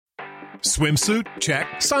Swimsuit? Check.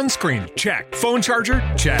 Sunscreen? Check. Phone charger?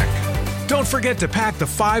 Check. Don't forget to pack the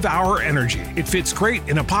 5-Hour Energy. It fits great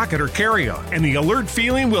in a pocket or carry-on, and the alert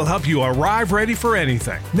feeling will help you arrive ready for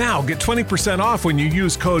anything. Now get 20% off when you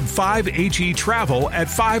use code 5HETRAVEL at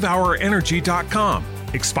 5hourenergy.com.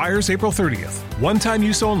 Expires April 30th. One-time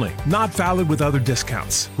use only. Not valid with other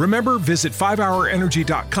discounts. Remember, visit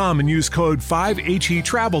 5hourenergy.com and use code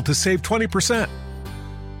 5HETRAVEL to save 20%.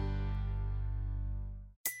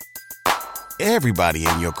 Everybody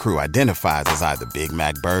in your crew identifies as either Big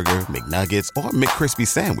Mac Burger, McNuggets, or McCrispy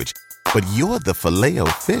Sandwich. But you're the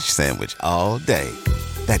Filet-O-Fish Sandwich all day.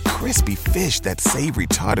 That crispy fish, that savory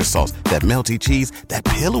tartar sauce, that melty cheese, that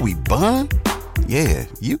pillowy bun. Yeah,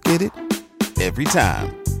 you get it. Every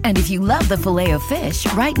time. And if you love the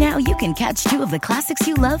Filet-O-Fish, right now you can catch 2 of the classics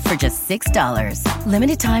you love for just $6.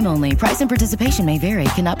 Limited time only. Price and participation may vary.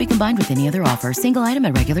 Cannot be combined with any other offer. Single item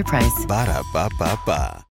at regular price.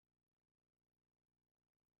 Ba-da-ba-ba-ba.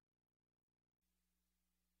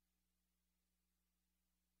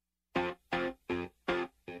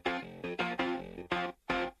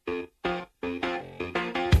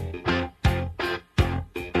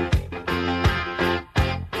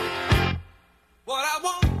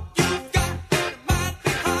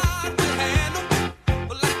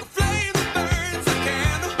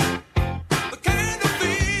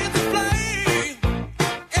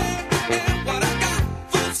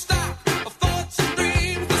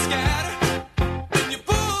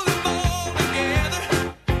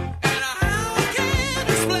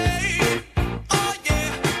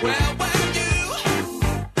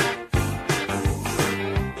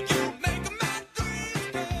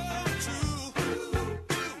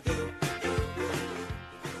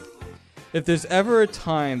 If there's ever a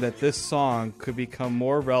time that this song could become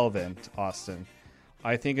more relevant, Austin,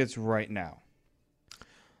 I think it's right now.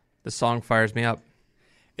 The song fires me up.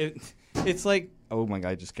 It's like, oh my God,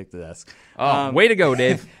 I just kicked the desk. Way to go,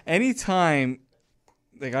 Dave. Anytime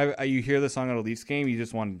like you hear the song at a Leafs game, you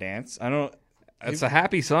just want to dance. I don't. It's a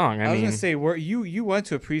happy song. I was gonna say, you went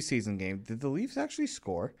to a preseason game. Did the Leafs actually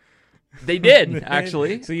score? They did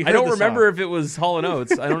actually. So you I don't heard the remember song. if it was Hall &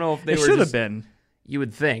 Oates. I don't know if they It were. should have just, been. You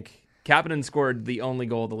would think. Kapanen scored the only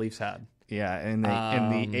goal the Leafs had. Yeah, in the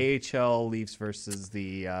AHL Leafs versus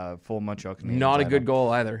the full Montreal Canadiens. Not a good goal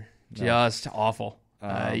either. No. Just awful.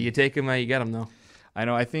 You take them, you get them though. I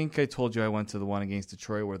know. I think I told you I went to the one against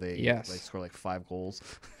Detroit where they scored like 5 goals.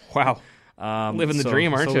 Wow. Living the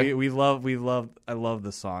dream, aren't you? I love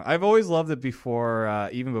the song. I've always loved it before,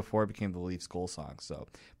 even before it became the Leafs goal song.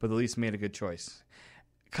 But the Leafs made a good choice.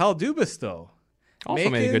 Kyle Dubas, though, also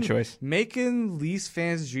made a good choice. Making Leafs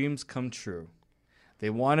fans' dreams come true. They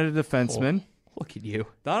wanted a defenseman. Oh, look at you.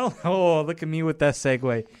 Look at me with that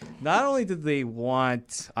segue. Not only did they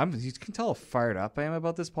want, you can tell how fired up I am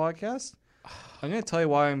about this podcast. I'm going to tell you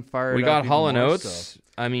why I'm fired up. We got Hall & more Oates. so.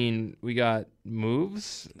 I mean, we got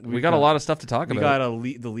moves. We got a lot of stuff to talk about.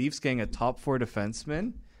 We got the Leafs getting a top 4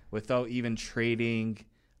 defenseman without even trading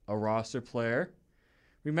a roster player.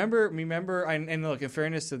 Remember, and look, in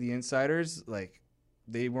fairness to the insiders, like,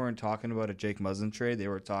 they weren't talking about a Jake Muzzin trade. They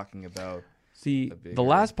were talking about the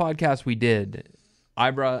last podcast we did,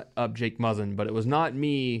 I brought up Jake Muzzin, but it was not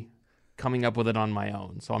me coming up with it on my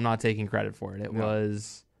own, so I'm not taking credit for it. It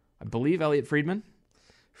was, I believe, Elliot Friedman.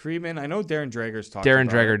 I know Darren Dreger's talking Darren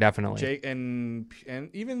about Dreger, it. definitely. Jake and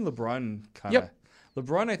even LeBron kind of. Yep.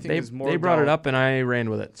 LeBron, I think, is more. They brought it up, and I ran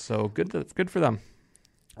with it, so good for them.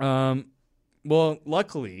 Well,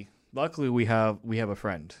 luckily we have a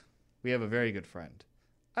friend. We have a very good friend.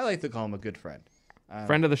 I like to call him a good friend.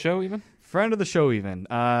 Friend of the show, even? Friend of the show, even.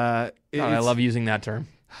 I love using that term.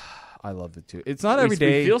 I love it, too. It's not every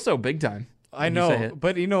day. We feel so big time. I know,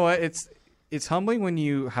 but you know what? It's humbling when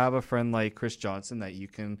you have a friend like Chris Johnson that you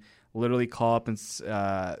can literally call up and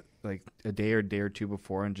like a day or two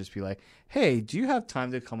before and just be like, hey, do you have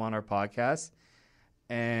time to come on our podcast?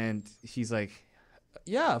 And he's like,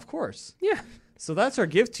 yeah, of course. Yeah. So that's our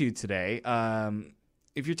gift to you today.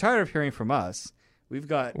 If you're tired of hearing from us, we've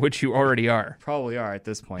got... Which you already are. Probably are at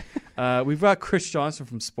this point. We've got Chris Johnson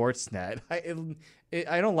from Sportsnet.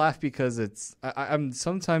 I don't laugh because I'm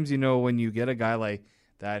sometimes, when you get a guy like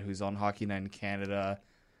that who's on Hockey Night in Canada,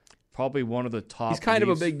 probably one of the top... He's kind of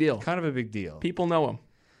a big deal. Kind of a big deal. People know him.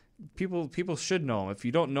 People should know him. If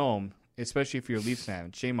you don't know him, especially if you're a Leafs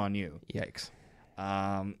fan, shame on you. Yikes.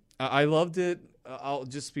 I loved it.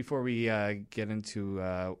 Just before we get into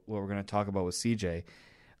what we're going to talk about with CJ,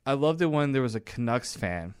 I loved it when there was a Canucks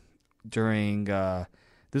fan during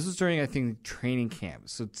this was during, I think, training camp.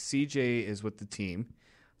 So CJ is with the team.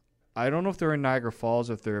 I don't know if they're in Niagara Falls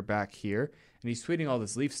or if they're back here, and he's tweeting all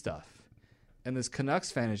this Leaf stuff. And this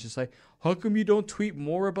Canucks fan is just like, how come you don't tweet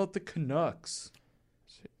more about the Canucks?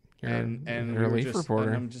 You're a we're Leaf just, reporter.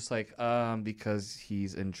 and I'm just like, because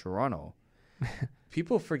he's in Toronto.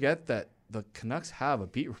 People forget that the Canucks have a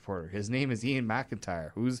beat reporter. His name is Ian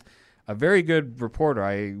McIntyre, who's a very good reporter.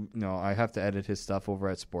 I have to edit his stuff over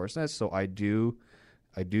at Sportsnet, so I do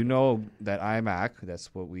know that IMAC.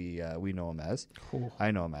 That's what we know him as. Cool.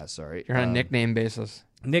 I know him as. Sorry, You're on a nickname basis.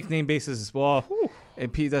 nickname basis as well.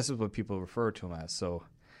 And this is what people refer to him as. So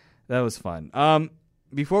that was fun.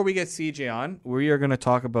 Before we get CJ on, we are going to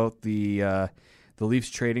talk about the Leafs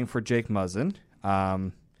trading for Jake Muzzin.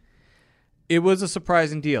 It was a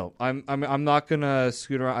surprising deal. I'm not going to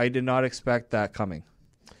scoot around. I did not expect that coming,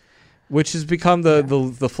 which has become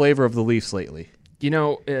the flavor of the Leafs lately. You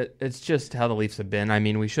know, it's just how the Leafs have been. I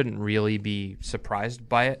mean, we shouldn't really be surprised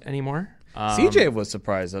by it anymore. CJ was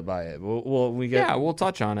surprised by it. We'll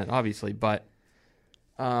touch on it, obviously. But,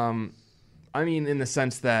 I mean, in the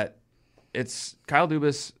sense that it's Kyle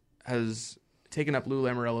Dubas has taken up Lou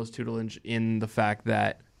Lamoriello's tutelage in the fact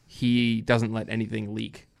that he doesn't let anything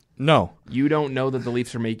leak. No. You don't know that the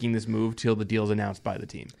Leafs are making this move till the deal's announced by the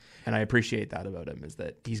team. And I appreciate that about him, is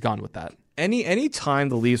that he's gone with that. Any time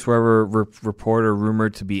the Leafs were ever reported or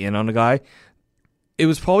rumored to be in on a guy, it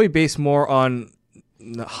was probably based more on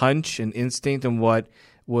hunch and instinct and what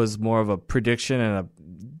was more of a prediction and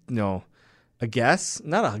a guess.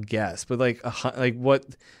 Not a guess, but like what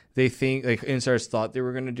they think, like insiders thought they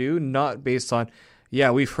were going to do, not based on,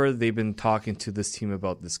 we've heard they've been talking to this team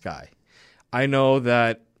about this guy. I know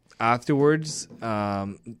that afterwards,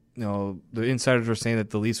 the insiders were saying that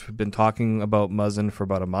the Leafs have been talking about Muzzin for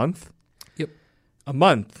about a month. Yep. A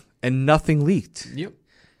month, and nothing leaked. Yep.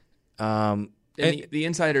 And the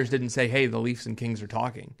insiders didn't say, hey, the Leafs and Kings are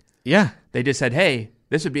talking. Yeah. They just said, hey,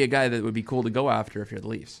 this would be a guy that would be cool to go after if you're the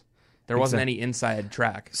Leafs. There wasn't any inside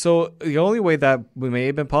track. So the only way that may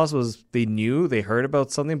have been possible is they heard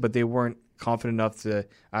about something, but they weren't confident enough to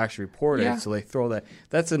actually report it. So they throw that.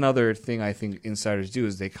 That's another thing I think insiders do,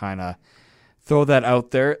 is they kind of throw that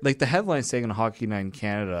out there. Like the headline saying on Hockey Night in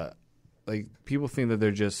Canada, like people think that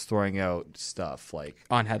they're just throwing out stuff like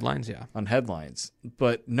on headlines, on headlines.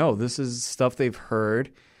 But no, this is stuff they've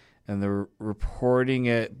heard and they're reporting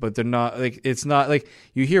it, but they're not like, it's not like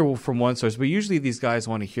you hear from one source, but usually these guys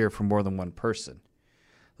want to hear from more than one person.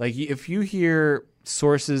 Like if you hear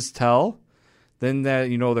sources tell, then that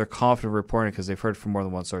they're confident reporting because they've heard from more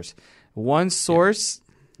than one source. One source,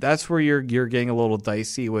 that's where you're getting a little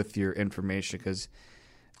dicey with your information because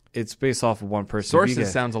it's based off of one person.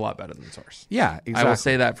 Sources sounds a lot better than source. Yeah, exactly. I will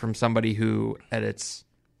say that from somebody who edits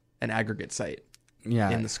an aggregate site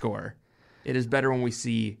in the Score. It is better when we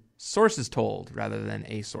see sources told rather than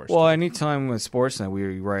a source. Well, told. anytime with Sportsnet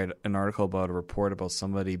we write an article about a report about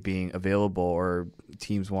somebody being available or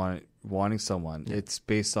teams wanting someone, it's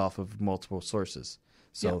based off of multiple sources.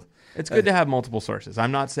 So it's good to have multiple sources.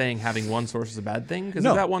 I'm not saying having one source is a bad thing, because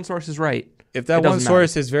if that one source is right, if that one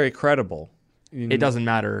source is very credible, it doesn't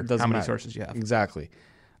matter how many sources you have. Exactly.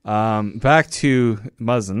 Back to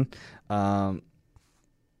Muzzin. The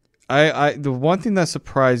one thing that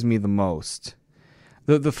surprised me the most,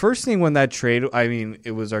 the first thing when that trade, I mean,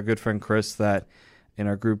 it was our good friend Chris that in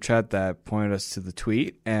our group chat that pointed us to the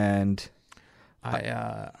tweet, and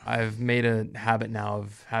I've made a habit now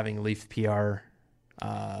of having Leaf PR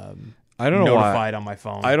I don't know notified on my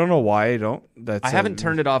phone. I don't know why I don't. I haven't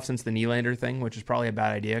turned it off since the Nylander thing, which is probably a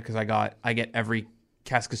bad idea because I get every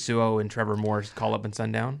Kaskasuo and Trevor Moore's call up and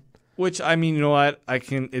send down. Which, I mean, you know what? I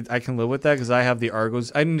can live with that because I have the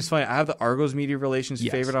Argos. I mean, it's funny. I have the Argos media relations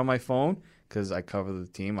favorite on my phone because I cover the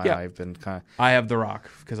team. I've been kind of. I have the Rock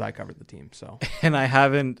because I covered the team. So. And I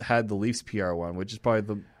haven't had the Leafs PR one, which is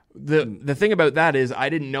probably the thing about that is I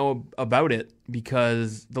didn't know about it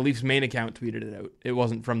because the Leafs main account tweeted it out. It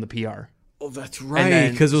wasn't from the PR. Oh, that's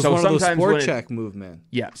right. Because it was one of those sport check movement.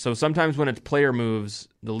 Yeah. So sometimes when it's player moves,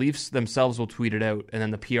 the Leafs themselves will tweet it out, and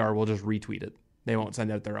then the PR will just retweet it. They won't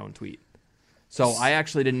send out their own tweet. So I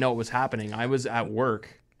actually didn't know it was happening. I was at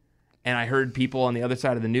work, and I heard people on the other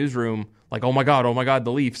side of the newsroom like, oh my God,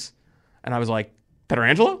 the Leafs. And I was like,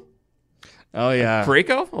 Pietrangelo? Oh, yeah.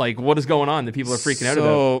 Parayko? Like, what is going on that people are freaking out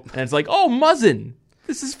about? And it's like, oh, Muzzin.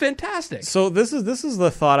 This is fantastic. So this is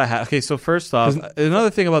the thought I had. Okay, so first off, another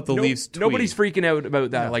thing about the Leafs tweet. Nobody's freaking out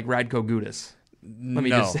about that, like Radko Gudas. Let me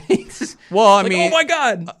just say. Well, I mean, oh my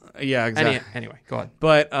God. Yeah, exactly. Anyway, go on.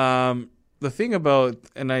 But the thing about,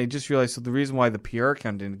 and I just realized, so the reason why the PR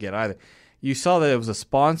account didn't get either, you saw that it was a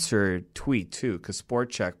sponsored tweet too, because Sport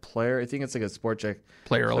Check player, I think it's like a Sport Check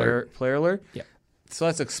player alert. Yeah. So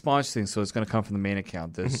that's a sponsored thing, so it's going to come from the main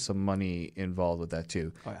account. There's some money involved with that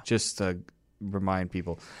too, just to remind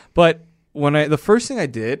people. But the first thing I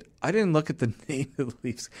did, I didn't look at the name of the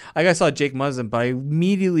Leafs. Like I saw Jake Muzzin, but I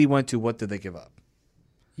immediately went to what did they give up?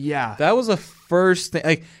 Yeah. That was the first thing.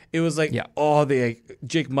 Like it was like, Yeah.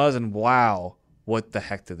 Jake Muzzin. Wow, what the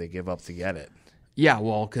heck did they give up to get it? Yeah,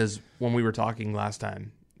 well, because when we were talking last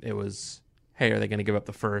time, it was, hey, are they going to give up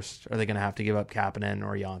the first? Are they going to have to give up Kapanen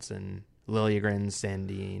or Janssen, Liljegren,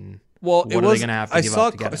 Sandin? Well, what are they going to have to give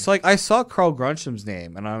up to get it? It's like I saw Carl Grunstrom's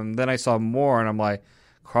name, and then I saw more, and I'm like,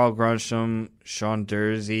 Carl Grunstrom, Sean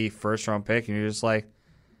Dursey, first round pick, and you're just like,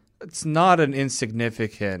 it's not an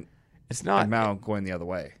insignificant It's not. amount going the other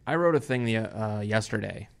way. I wrote a thing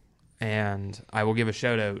yesterday, and I will give a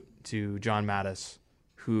shout out to John Mattis,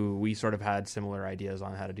 who we sort of had similar ideas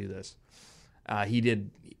on how to do this. He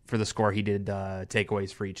did, for the score, he did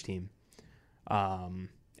takeaways for each team.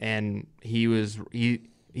 And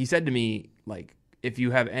he said to me, like, if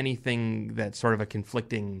you have anything that's sort of a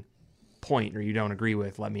conflicting point or you don't agree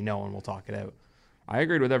with, let me know and we'll talk it out. I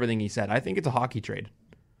agreed with everything he said. I think it's a hockey trade.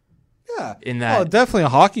 Yeah, In that definitely a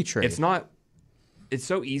hockey trade. it's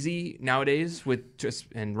so easy nowadays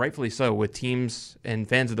and rightfully so, with teams and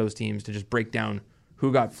fans of those teams to just break down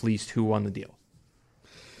who got fleeced, who won the deal.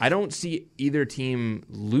 I don't see either team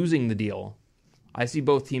losing the deal. I see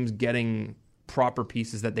both teams getting proper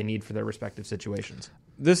pieces that they need for their respective situations.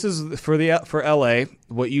 This is for LA.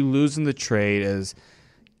 What you lose in the trade is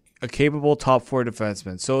a capable top 4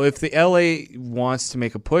 defenseman. So if the LA wants to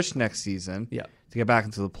make a push next season, Yeah. to get back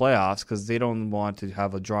into the playoffs, because they don't want to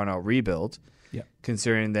have a drawn out rebuild, Yeah.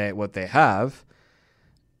 considering what they have,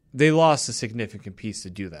 they lost a significant piece to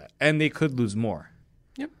do that, and they could lose more.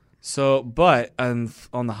 Yep. So, but on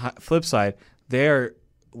the flip side, they're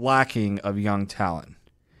lacking of young talent.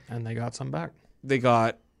 And they got some back. They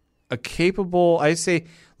got a capable. I say,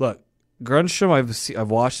 look, Grunstrom. I've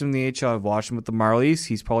watched him in the AHL. I've watched him with the Marlies.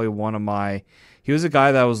 He's probably one of my. He was a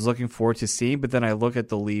guy that I was looking forward to seeing. But then I look at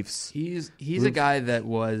the Leafs. He's a guy that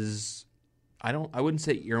was, I wouldn't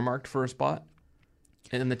say earmarked for a spot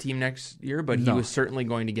in the team next year, but he was certainly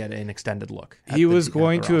going to get an extended look. He was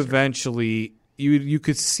going to roster. eventually. You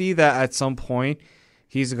could see that at some point.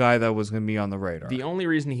 He's a guy that was going to be on the radar. The only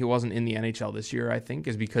reason he wasn't in the NHL this year, I think,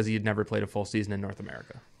 is because he had never played a full season in North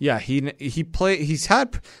America. Yeah, he played. He's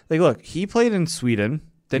had look. He played in Sweden.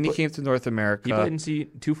 Then he came to North America. He played in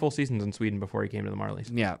 2 full seasons in Sweden before he came to the Marlies.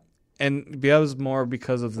 Yeah, and that was more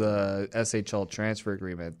because of the SHL transfer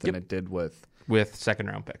agreement than it did with second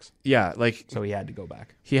round picks. Yeah, So he had to go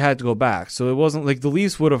back. He had to go back. So it wasn't like the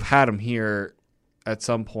Leafs would have had him here at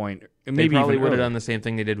some point. They Maybe probably even would have earlier. done the same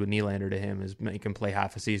thing they did with Nylander to him, is make him play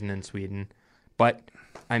half a season in Sweden. But,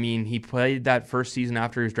 I mean, he played that first season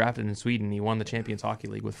after he was drafted in Sweden. He won the Champions Hockey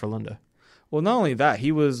League with Frölunda. Well, not only that,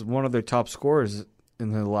 he was one of their top scorers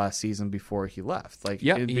in the last season before he left.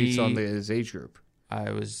 Based on his age group. I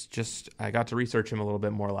got to research him a little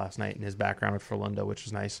bit more last night and his background with Frölunda, which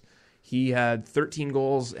was nice. He had 13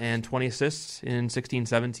 goals and 20 assists in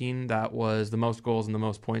 16-17. That was the most goals and the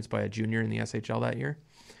most points by a junior in the SHL that year.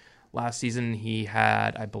 Last season, he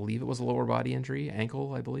had, I believe it was a lower body injury,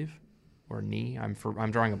 ankle, I believe, or knee. I'm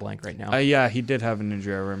drawing a blank right now. Yeah, he did have an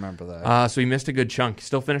injury. I remember that. So he missed a good chunk.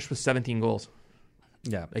 Still finished with 17 goals.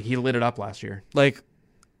 Yeah. Like, he lit it up last year. Like,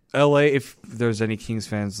 LA, if there's any Kings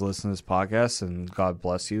fans listening to this podcast, and God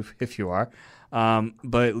bless you if you are,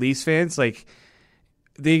 but Leafs fans, like,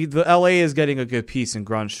 the LA is getting a good piece in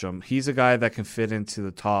Grunstrom. He's a guy that can fit into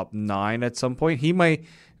the top 9 at some point. He might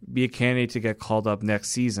be a candidate to get called up next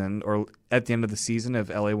season or at the end of the season if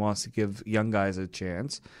LA wants to give young guys a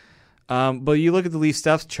chance. But you look at the Leafs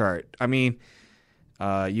depth chart. I mean,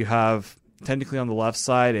 you have technically on the left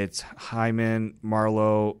side, it's Hyman,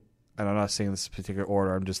 Marleau, and I'm not saying this particular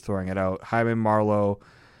order, I'm just throwing it out. Hyman, Marleau,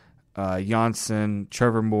 Janssen,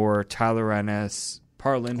 Trevor Moore, Tyler Ennis,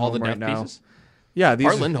 Par Lindholm All the right depth now. pieces. Yeah,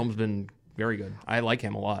 Par Lindholm's been very good. I like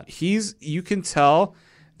him a lot. You can tell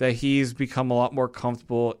that he's become a lot more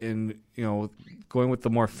comfortable in, going with the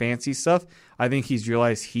more fancy stuff. I think he's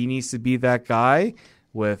realized he needs to be that guy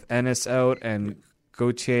with Ennis out and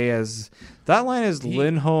Gauthier as that line is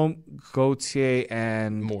Lindholm, Gauthier,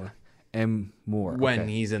 and Moore. And Moore. When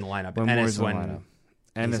he's in the lineup. When Ennis Moore's in the when lineup.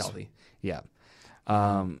 he's Ennis, healthy. Yeah.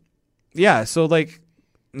 So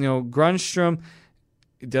Grunstrom,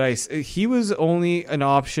 he was only an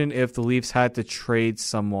option if the Leafs had to trade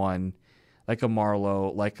someone like a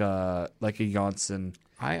Marleau, like a Janssen.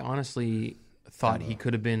 I honestly thought he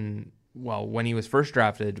could have been, well, when he was first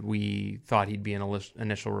drafted, we thought he'd be an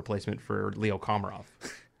initial replacement for Leo Komarov.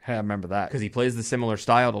 I remember that. Because he plays the similar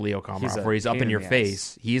style to Leo Komarov, where he's up in your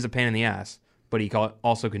face. He's a pain in the ass, but he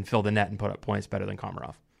also can fill the net and put up points better than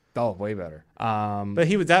Komarov. Oh, way better. Um, But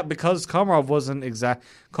he was that because Komarov wasn't exact.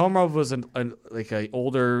 Komarov was an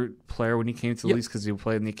older player when he came to the Yep. Leafs because he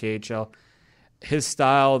played in the KHL. His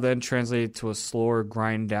style then translated to a slower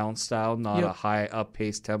grind down style, not Yep. a high up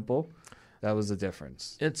pace tempo. That was the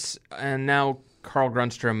difference. and now Carl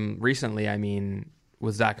Grundstrom recently,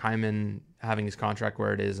 with Zach Hyman having his contract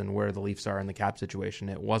where it is and where the Leafs are in the cap situation,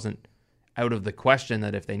 it wasn't out of the question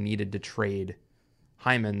that if they needed to trade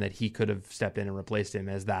Hyman, that he could have stepped in and replaced him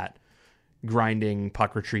as that grinding,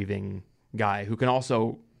 puck retrieving guy who can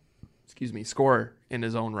also, score in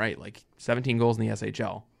his own right, like 17 goals in the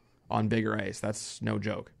SHL on bigger ice. That's no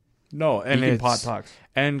joke. No, and He can it's pot pucks.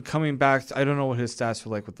 And coming back, I don't know what his stats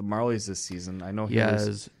were like with the Marlies this season. I know He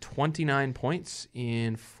has 29 points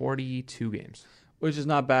in 42 games. which is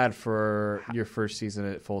not bad for your first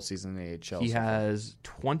season, full season in the AHL. He has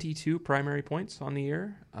 22 primary points on the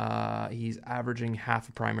year. He's averaging half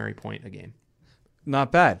a primary point a game.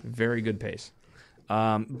 Not bad. Very good pace.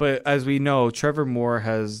 But as we know, Trevor Moore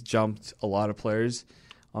has jumped a lot of players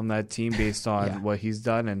on that team based on what he's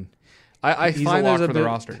done, and I He's find a lock there's for a bit, the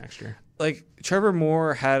roster next year. like Trevor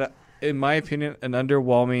Moore had, in my opinion, an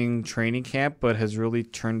underwhelming training camp, but has really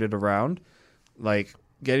turned it around. Like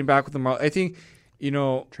getting back with the Marlies, I think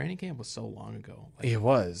Training camp was so long ago. it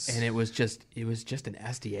was, And it was just an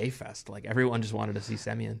SDA fest. Like everyone just wanted to see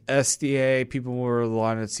Semyon. SDA. People were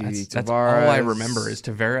wanting to see Tavares. That's all I remember is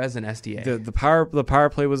Tavares and SDA. the power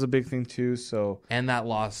play was a big thing too. So and that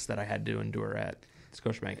loss that I had to endure at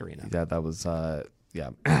Scotiabank Arena. yeah, that was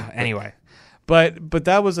Anyway, But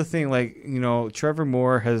that was the thing. Like Trevor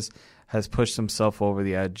Moore has pushed himself over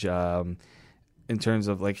the edge in terms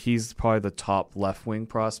of like he's probably the top left wing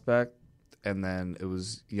prospect, and then it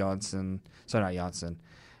was Janssen. Sorry, not Janssen,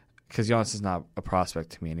 because Janssen's not a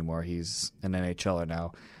prospect to me anymore. He's an NHLer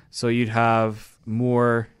now. So you'd have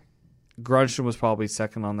Moore. Grundstrom was probably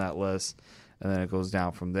second on that list, and then it goes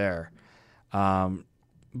down from there.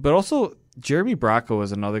 But also Jeremy Bracco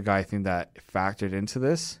is another guy I think that factored into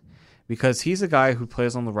this, because he's a guy who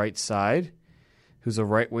plays on the right side, who's a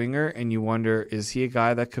right winger, and you wonder, is he a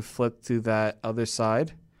guy that could flip to that other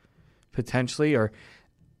side potentially, or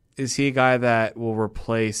is he a guy that will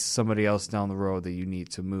replace somebody else down the road that you need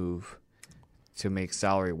to move to make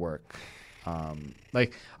salary work?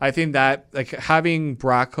 I think that having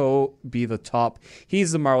Bracco be the top,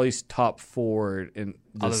 he's the Marlies' top forward in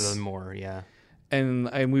this, other than Moore, yeah.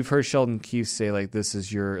 And we've heard Sheldon Keefe say this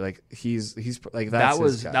is your he's that's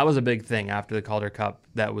his guy. That was a big thing after the Calder Cup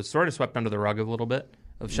that was sort of swept under the rug a little bit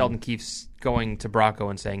of Sheldon Keefe going to Bracco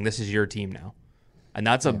and saying this is your team now, and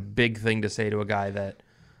that's a big thing to say to a guy that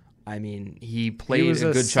he played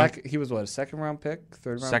a good chunk. He was a second round pick,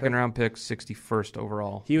 Second round pick, 61st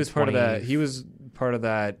overall. He was part of that. He was part of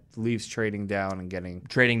that Leafs trading down and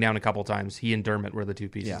trading down a couple times. He and Dermott were the two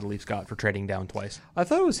pieces the Leafs got for trading down twice. I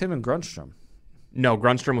thought it was him and Grundstrom. No,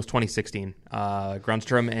 Grundstrom was 2016.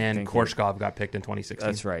 Grundstrom and Korshkov got picked in 2016.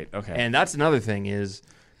 That's right. Okay. And that's another thing is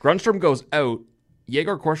Grundstrom goes out.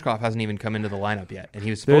 Yegor Korshkov hasn't even come into the lineup yet, and he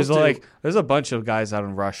was supposed to. There's a bunch of guys out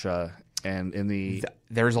in Russia and in the.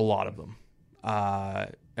 There's a lot of them.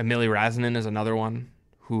 Emily Razinin is another one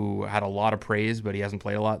who had a lot of praise, but he hasn't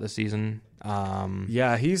played a lot this season.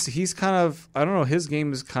 Yeah, he's kind of, I don't know. His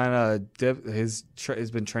game is kind of has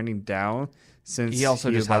been trending down. Since he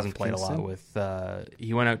also just hasn't played Kingston. a lot with.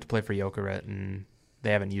 He went out to play for Jokerit, and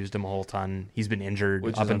they haven't used him a whole ton. He's been injured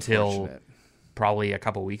Which up is until unfortunate. probably a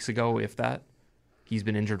couple weeks ago, if that. He's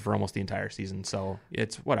been injured for almost the entire season, so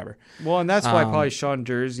it's whatever. Well, and that's why probably Sean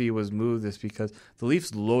Durzi was moved, is because the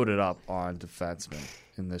Leafs loaded up on defensemen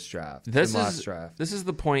in this draft. Last draft. This is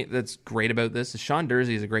the point that's great about this. Is Sean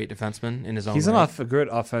Durzi is a great defenseman in his own He's right. a good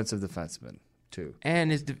offensive defenseman too,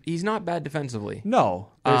 and he's not bad defensively. No,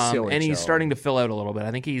 and he's starting to fill out a little bit.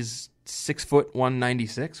 I think he's 6 foot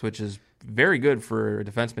 196, which is very good for a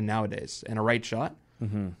defenseman nowadays, and a right shot.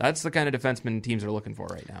 Mm-hmm. That's the kind of defenseman teams are looking for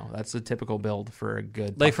right now. That's the typical build for a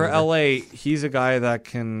good. For LA, he's a guy that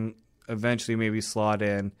can eventually maybe slot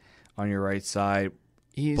in on your right side,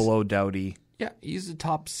 below Doughty. Yeah, he's a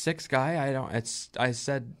top 6 guy. I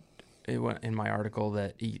said in my article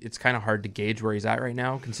that it's kind of hard to gauge where he's at right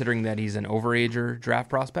now, considering that he's an overager draft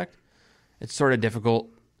prospect. It's sort of difficult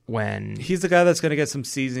when he's the guy that's going to get some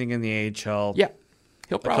seasoning in the AHL. Yeah,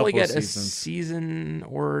 he'll probably get a seasons. season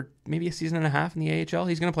or maybe a season and a half in the AHL.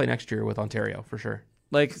 He's going to play next year with Ontario for sure.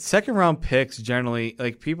 Second round picks generally,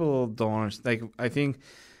 people don't understand. I think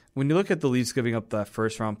when you look at the Leafs giving up that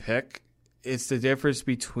first round pick, it's the difference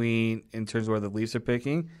between, in terms of where the Leafs are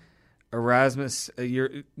picking, Erasmus,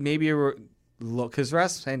 because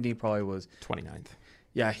Erasmus Hendy probably was 29th.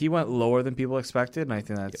 Yeah, he went lower than people expected, and I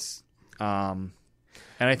think that's. And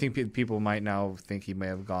And I think people might now think he may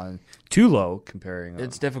have gone too low comparing.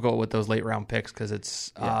 It's difficult with those late round picks because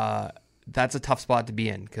it's that's a tough spot to be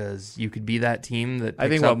in because you could be that team that I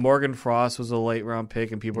think picks up. Morgan Frost was a late round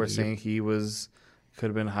pick, and people are saying he could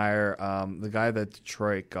have been higher. The guy that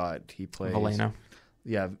Detroit got, he plays Veleno.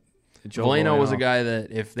 Yeah, Joe Veleno was a guy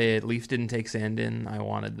that if they at least didn't take Sandin, I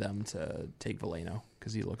wanted them to take Veleno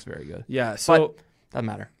because he looks very good. Yeah, so But doesn't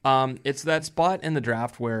matter. It's that spot in the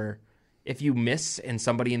draft where if you miss and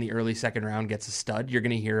somebody in the early second round gets a stud, you're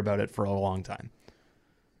going to hear about it for a long time.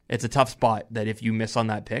 It's a tough spot that if you miss on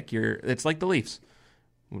that pick, it's like the Leafs.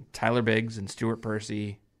 Tyler Biggs and Stuart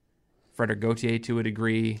Percy, Frederick Gauthier to a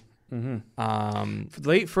degree.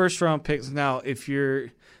 late first round picks. Now,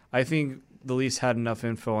 I think the Leafs had enough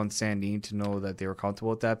info on Sandin to know that they were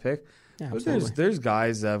comfortable with that pick. Yeah, But absolutely. there's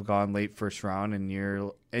guys that have gone late first round, and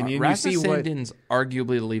you see Rasmus what Sandin's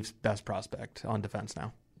arguably the Leafs' best prospect on defense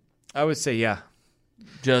now. I would say. Yeah,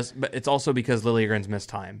 But it's also because Liljegren's missed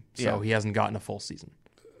time, so Yeah. he hasn't gotten a full season.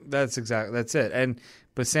 that's it.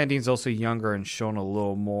 But Sandin's also younger and shown a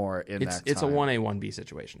little more in that time. It's a 1A, 1B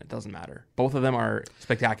situation. It doesn't matter. Both of them are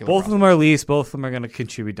spectacular. Both of them are Leafs. Both of them are going to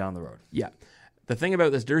contribute down the road. Yeah. The thing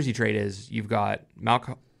about this Jersey trade is you've got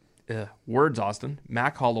words, Austin,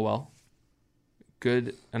 Mac Hollowell,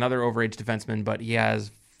 good, another overage defenseman, but he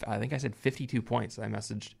has, I think I said 52 points. I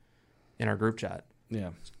messaged in our group chat. Yeah.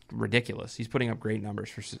 Ridiculous. He's putting up great numbers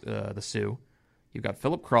for the Sioux. You've got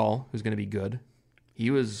Philip Kral, who's going to be good.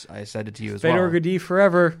 I said it to you as Fedor well. Gordiev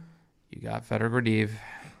forever. You got Fedor Gordiev.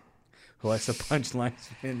 Who likes to punch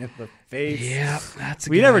linesmen in the face. Yeah, that's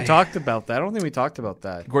We never talked about that. I don't think we talked about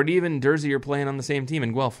that. Gordiev and Jersey are playing on the same team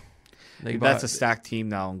in Guelph. That's a stacked team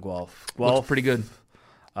now in Guelph. Looks pretty good.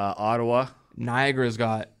 Ottawa. Niagara's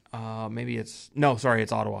got it's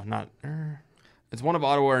Ottawa. It's one of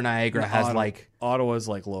Ottawa or Niagara has Ottawa's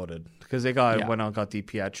loaded because they went out and got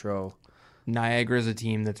DiPietro. Niagara's a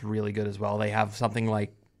team that's really good as well. They have something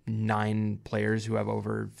like 9 players who have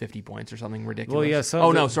over 50 points or something ridiculous.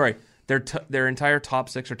 Well, yeah. Sorry. Their entire top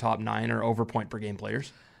 6 or top 9 are over point per game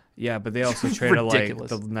players. Yeah, but they also traded Ridiculous.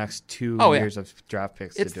 the next 2 years of draft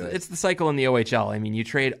picks It's to do it. It's the cycle in the OHL. I mean, you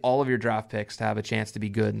trade all of your draft picks to have a chance to be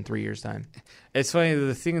good in 3 years' time. It's funny.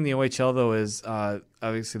 The thing in the OHL though is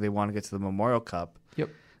obviously they want to get to the Memorial Cup. Yep.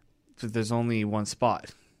 But there's only one spot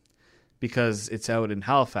because it's out in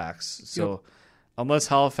Halifax. So unless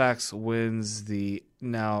Halifax wins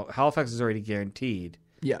Halifax is already guaranteed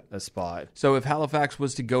a spot. So if Halifax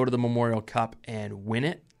was to go to the Memorial Cup and win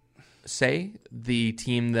it, say, the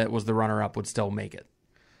team that was the runner-up would still make it.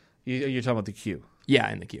 You're talking about the Q.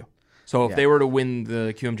 Yeah, in the Q. So if they were to win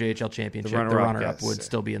the QMJHL championship, the runner-up yes. would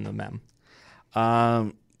still be in the MEM.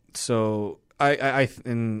 So I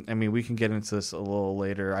mean, we can get into this a little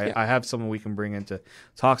later. I have someone we can bring in to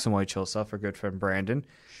talk some OHL stuff. Our good friend Brandon.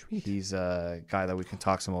 Sweet. He's a guy that we can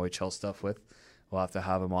talk some OHL stuff with. We'll have to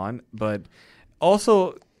have him on. But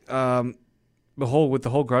also, with the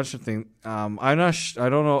whole Gruncher thing, I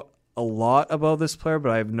don't know a lot about this player,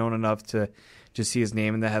 but I've known enough to just see his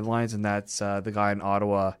name in the headlines, and that's the guy in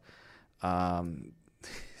Ottawa.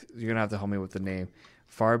 You're gonna have to help me with the name.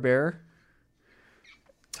 Farbear.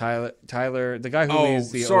 Tyler, the guy who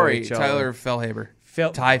leads the OHL. Tyler Fellhaber.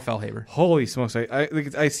 Ty Fellhaber. Holy smokes!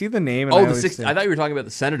 I see the name. And I thought you were talking about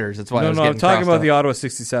the Senators. That's why. No, I was I'm getting talking crossed about up. the Ottawa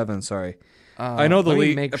 67. Sorry, I know the let me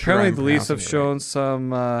Leafs. make sure Apparently, I'm the Leafs have pronouncing it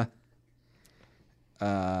shown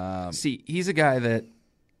some. See, he's a guy that,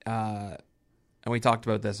 and we talked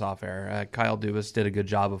about this off air. Kyle Dubas did a good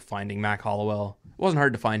job of finding Mac Hollowell. It wasn't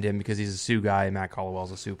hard to find him because he's a Sioux guy. Mac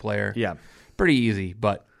Hollowell's a Sioux player. Yeah, pretty easy.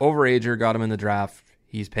 But overager got him in the draft.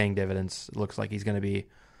 He's paying dividends. It looks like he's going to be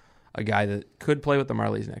a guy that could play with the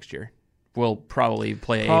Marlies next year. Will probably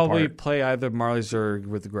play play either Marlies or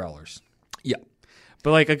with the Growlers. Yeah,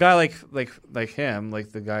 but like a guy like him,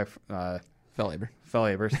 like the guy Fellhaber.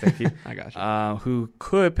 Thank you. I got you. Who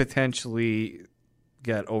could potentially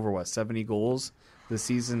get over 70 goals this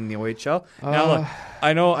season in the OHL. Now look,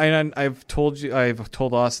 I know I've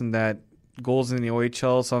told Austin that goals in the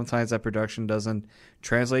OHL sometimes that production doesn't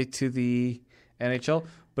translate to the NHL.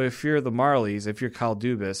 But if you're the Marlies, if you're Kyle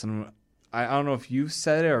Dubas, and I don't know if you've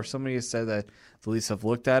said it or somebody has said that the Leafs have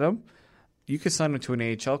looked at him, you could sign him to an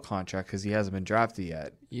AHL contract because he hasn't been drafted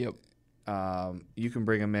yet. Yep. You can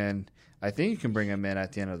bring him in. I think you can bring him in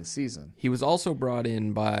at the end of the season. He was also brought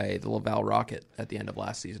in by the Laval Rocket at the end of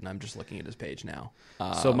last season. I'm just looking at his page now.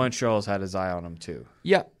 So Montreal's had his eye on him too.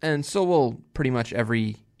 Yeah, and so will pretty much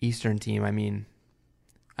every Eastern team. I mean,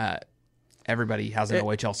 everybody has an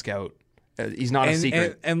OHL scout. He's not a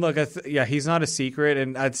secret. And look, he's not a secret.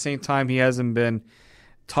 And at the same time, he hasn't been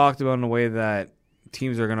talked about in a way that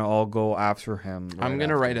teams are going to all go after him. I'm going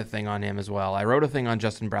to write a thing on him as well. I wrote a thing on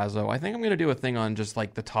Justin Brazeau. I think I'm going to do a thing on just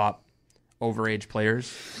like the top overage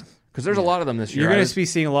players because there's a lot of them this year. You're going to be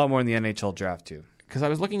seeing a lot more in the NHL draft too. Because I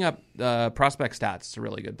was looking up prospect stats. It's a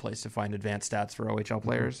really good place to find advanced stats for OHL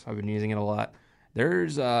players. Mm-hmm. I've been using it a lot.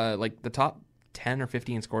 There's like the top 10 or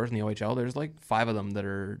 15 scorers in the OHL. There's like 5 of them that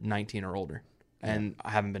are 19 or older and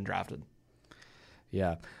haven't been drafted.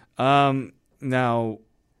 Yeah. Now,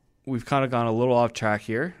 we've kind of gone a little off track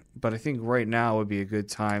here, but I think right now would be a good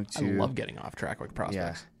time to. I love getting off track with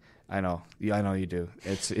prospects. Yeah, I know. Yeah, I know you do.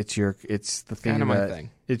 It's the thing. Kind of my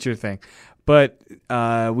thing. It's your thing. But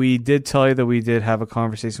we did tell you that we did have a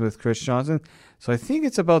conversation with Chris Johnson, so I think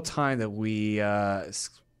it's about time that we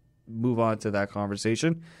move on to that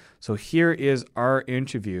conversation. So here is our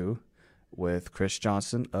interview with Chris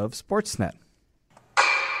Johnson of Sportsnet.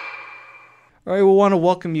 All right, we want to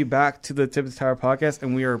welcome you back to the Tip of the Tower podcast,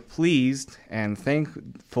 and we are pleased and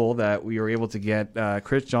thankful that we were able to get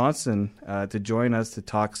Chris Johnson to join us to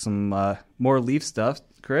talk some more Leaf stuff.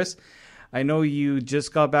 Chris, I know you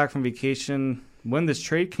just got back from vacation when this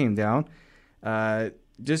trade came down.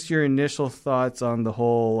 Just your initial thoughts on the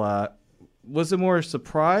whole. Was it more a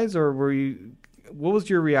surprise, or what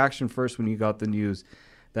was your reaction first when you got the news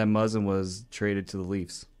that Muzzin was traded to the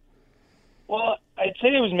Leafs? Well, I'd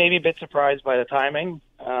say I was maybe a bit surprised by the timing,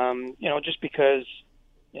 just because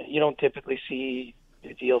you don't typically see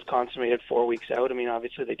deals consummated 4 weeks out. I mean,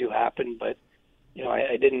 obviously they do happen, but,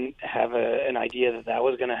 I didn't have an idea that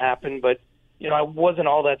was going to happen. But, I wasn't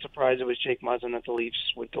all that surprised it was Jake Muzzin that the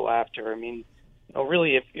Leafs would go after. I mean,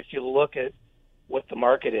 really, if you look at what the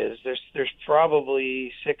market is, there's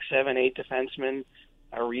probably 6, 7, 8 defensemen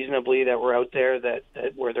reasonably that were out there that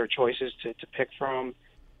were their choices to pick from.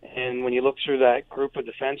 And when you look through that group of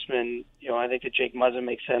defensemen, I think that Jake Muzzin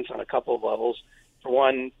makes sense on a couple of levels. For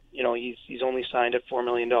one, he's only signed at $4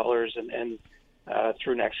 million and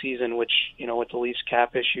through next season, which, with the Leafs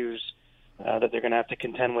cap issues that they're going to have to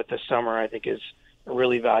contend with this summer, I think is a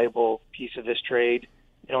really valuable piece of this trade.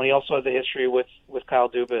 He also has a history with Kyle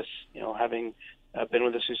Dubas, having been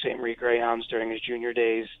with the Sault Ste. Marie Greyhounds during his junior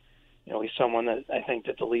days. He's someone that I think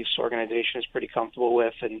that the Leafs organization is pretty comfortable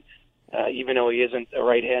with, and even though he isn't a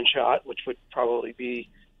right-hand shot, which would probably be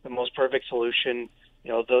the most perfect solution,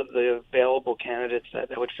 the available candidates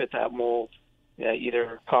that would fit that mold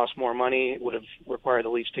either cost more money, would have required the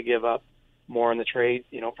Leafs to give up more in the trade,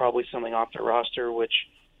 probably something off their roster, which,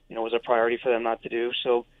 was a priority for them not to do.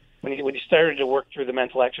 So when you started to work through the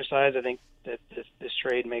mental exercise, I think that this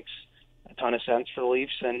trade makes a ton of sense for the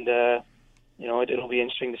Leafs, and, it'll be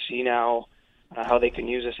interesting to see now how they can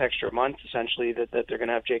use this extra month, essentially, that they're going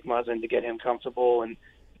to have Jake Muzzin to get him comfortable and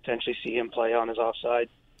potentially see him play on his offside.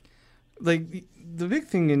 Like, the big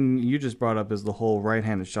thing, and you just brought up, is the whole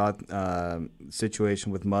right-handed shot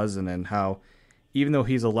situation with Muzzin, and how even though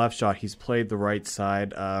he's a left shot, he's played the right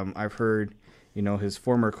side. I've heard, his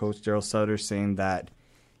former coach, Daryl Sutter, saying that,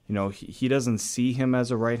 he doesn't see him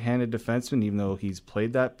as a right-handed defenseman, even though he's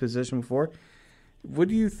played that position before. What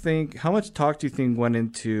do you think, how much talk do you think went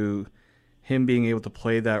into him being able to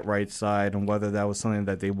play that right side, and whether that was something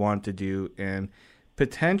that they want to do? And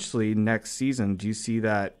potentially next season, do you see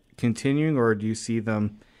that continuing, or do you see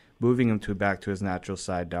them moving him back to his natural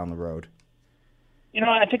side down the road?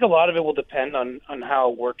 I think a lot of it will depend on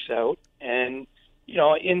how it works out. And,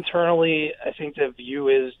 internally, I think the view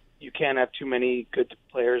is you can't have too many good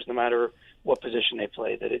players no matter what position they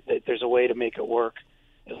play, that there's a way to make it work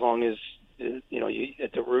as long as,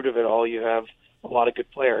 at the root of it all, you have a lot of good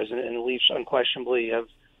players, and the Leafs unquestionably have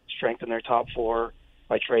strengthened their top 4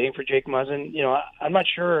 by trading for Jake Muzzin. I'm not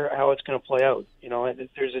sure how it's going to play out.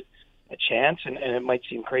 There's a chance, and it might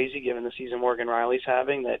seem crazy given the season Morgan Riley's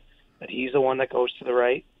having, that he's the one that goes to the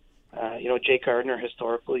right. Jake Gardiner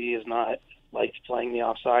historically has not liked playing the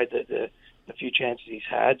offside the few chances he's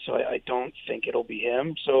had, so I don't think it'll be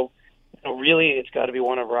him. So, really, it's got to be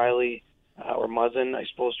one of Riley or Muzzin. I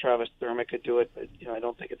suppose Travis Dermott could do it, but I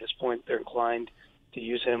don't think at this point they're inclined to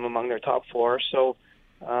use him among their top 4. So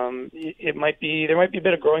there might be a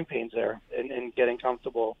bit of growing pains there in getting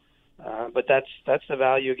comfortable. But that's the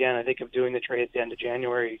value, again, I think, of doing the trade at the end of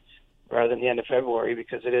January rather than the end of February,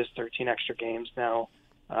 because it is 13 extra games now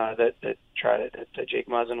that Jake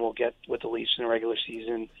Muzzin will get with the Leafs in the regular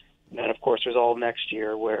season. And then, of course, there's all next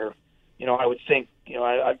year where, I would think,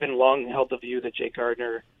 I've been long held the view that Jake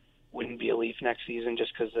Gardiner wouldn't be a Leaf next season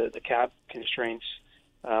just because the cap constraints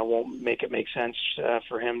won't make it make sense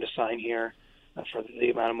for him to sign here for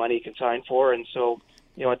the amount of money he can sign for. And so,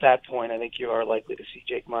 at that point, I think you are likely to see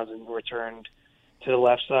Jake Muzzin returned to the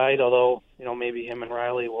left side, although, maybe him and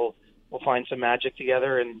Riley will find some magic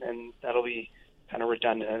together, and that'll be kind of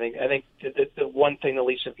redundant. I think the one thing the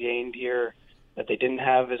Leafs have gained here that they didn't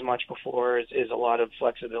have as much before is a lot of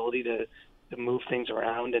flexibility to move things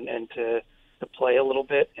around and to play a little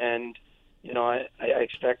bit. And I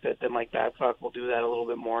expect that Mike Babcock will do that a little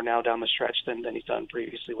bit more now down the stretch than he's done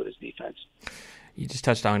previously with his defense. You just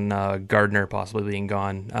touched on Gardner possibly being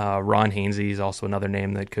gone. Ron Hainsey is also another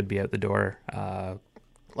name that could be out the door.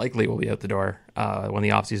 Likely will be out the door when the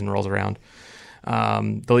offseason rolls around.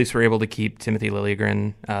 The Leafs were able to keep Timothy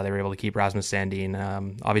Liljegren. They were able to keep Rasmus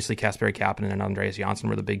Sandin. Obviously, Kasperi Kapanen and Andreas Johnsson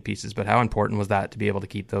were the big pieces, but how important was that to be able to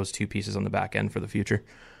keep those two pieces on the back end for the future?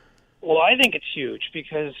 Well, I think it's huge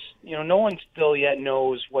because, no one still yet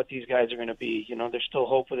knows what these guys are going to be. There's still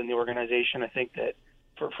hope within the organization. I think that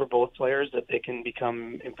for both players that they can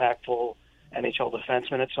become impactful NHL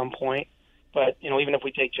defensemen at some point. But, even if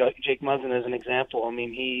we take Jake Muzzin as an example,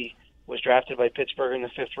 he was drafted by Pittsburgh in the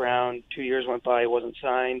 5th round. 2 years went by, wasn't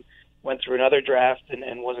signed, went through another draft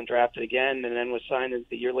and wasn't drafted again, and then was signed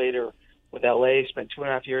the year later with LA, spent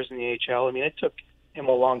 2.5 years in the AHL. It took him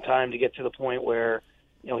a long time to get to the point where,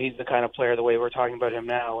 he's the kind of player the way we're talking about him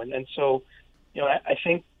now. And so, I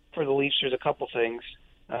think for the Leafs, there's a couple things.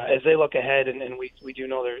 As they look ahead, and we do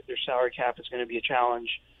know their salary cap is going to be a challenge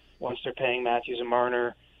once they're paying Matthews and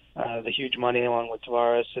Marner the huge money along with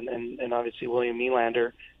Tavares and obviously William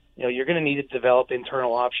Nylander. You're going to need to develop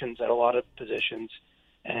internal options at a lot of positions.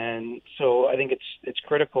 And so I think it's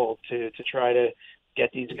critical to try to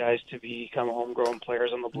get these guys to become homegrown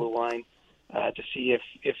players on the blue line to see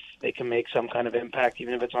if they can make some kind of impact,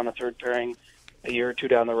 even if it's on a third pairing a year or two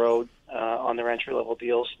down the road on their entry-level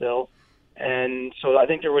deals still. And so I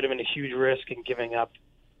think there would have been a huge risk in giving up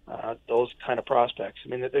those kind of prospects.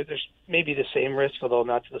 There's maybe the same risk, although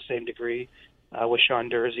not to the same degree, with Sean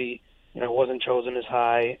Durzi. Wasn't chosen as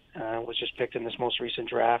high, was just picked in this most recent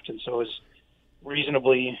draft, and so is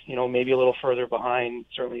reasonably, maybe a little further behind,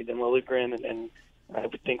 certainly than Liljegren, and I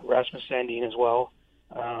would think Rasmus Sandin as well.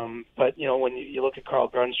 But, when you look at Carl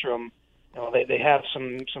Grundstrom, they have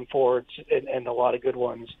some forwards and a lot of good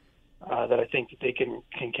ones that I think that they can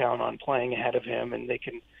count on playing ahead of him, and they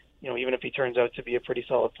can, even if he turns out to be a pretty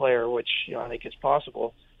solid player, which, I think is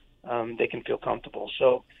possible, they can feel comfortable.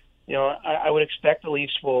 So, I would expect the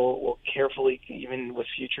Leafs will carefully, even with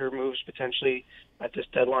future moves potentially at this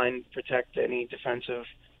deadline, protect any defensive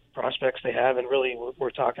prospects they have. And really,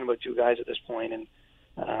 we're talking about two guys at this point. And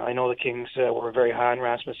I know the Kings were very high on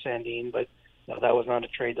Rasmus Sandin, but that was not a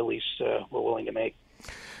trade the Leafs were willing to make.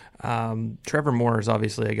 Trevor Moore is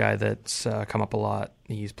obviously a guy that's come up a lot.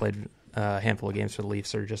 He's played a handful of games for the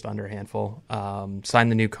Leafs, or just under a handful.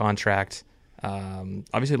 Signed the new contract.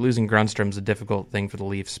 Obviously, losing Grundstrom's a difficult thing for the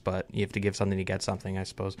Leafs, but you have to give something to get something, I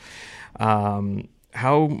suppose.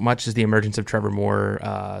 How much has the emergence of Trevor Moore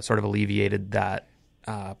sort of alleviated that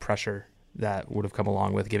pressure that would have come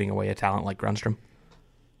along with giving away a talent like Grundstrom?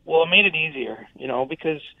 Well, it made it easier,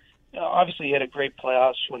 because obviously he had a great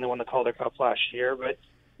playoffs when they won the Calder Cup last year, but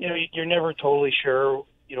you're never totally sure,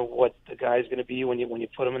 what the guy's going to be when you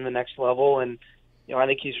put him in the next level. And I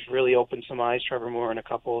think he's really opened some eyes, Trevor Moore, in a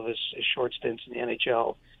couple of his short stints in the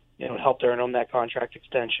NHL. Helped earn him that contract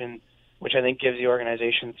extension, which I think gives the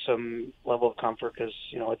organization some level of comfort because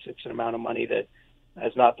it's an amount of money that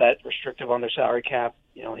is not that restrictive on their salary cap.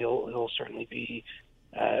 He'll certainly be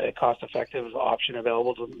a cost-effective option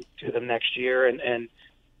available to them next year, and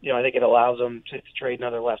I think it allows them to trade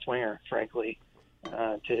another left winger, frankly,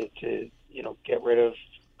 to get rid of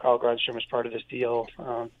Carl Grundstrom as part of this deal.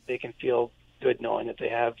 They can feel good knowing that they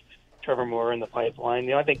have Trevor Moore in the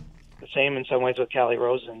pipeline. I think the same in some ways with Calle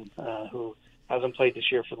Rosen, who hasn't played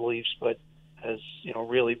this year for the Leafs, but has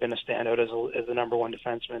really been a standout as the number one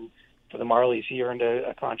defenseman for the Marlies. He earned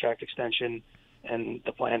a contract extension, and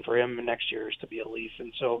the plan for him next year is to be a Leaf.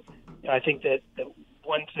 And so I think that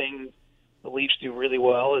one thing the Leafs do really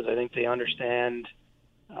well is I think they understand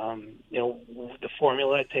the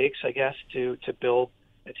formula it takes, I guess, to build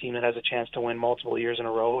a team that has a chance to win multiple years in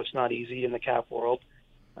a row. It's not easy in the cap world,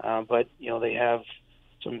 but they have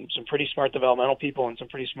some pretty smart developmental people and some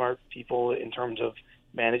pretty smart people in terms of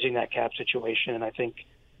managing that cap situation. And I think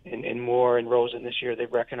in Moore and Rosen this year,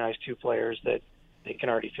 they've recognized two players that they can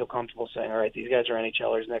already feel comfortable saying, all right, these guys are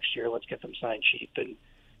NHLers next year. Let's get them signed cheap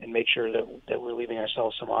and make sure that we're leaving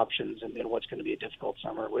ourselves some options in what's going to be a difficult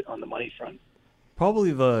summer on the money front.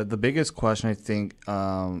 Probably the biggest question, I think,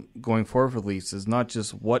 going forward for the Leafs is not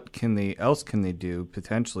just what else can they do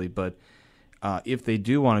potentially, but if they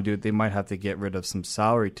do want to do it, they might have to get rid of some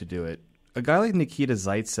salary to do it. A guy like Nikita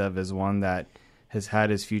Zaitsev is one that has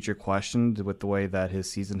had his future questioned with the way that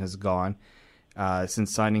his season has gone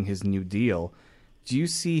since signing his new deal. Do you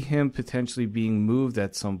see him potentially being moved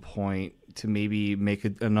at some point to maybe make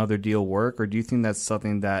another deal work, or do you think that's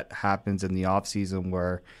something that happens in the offseason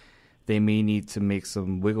where they may need to make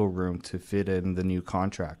some wiggle room to fit in the new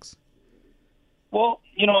contracts? Well,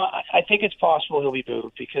 I think it's possible he'll be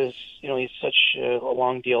moved because, he's such a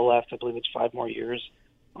long deal left. I believe it's 5 more years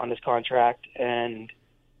on his contract. And,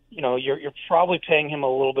 you're probably paying him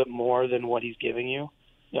a little bit more than what he's giving you.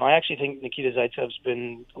 I actually think Nikita Zaitsev's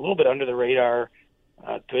been a little bit under the radar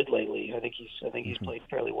good lately. I think he's played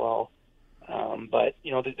fairly well. But,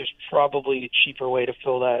 there's probably a cheaper way to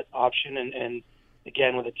fill that option. And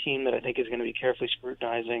again, with a team that I think is going to be carefully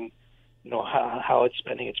scrutinizing how it's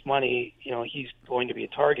spending its money, he's going to be a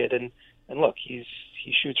target. And look, he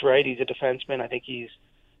shoots right. He's a defenseman. I think he's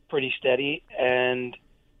pretty steady. And,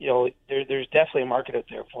 there's definitely a market out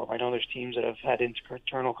there for him. I know there's teams that have had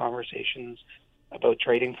internal conversations about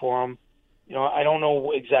trading for him. I don't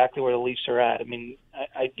know exactly where the Leafs are at. I mean,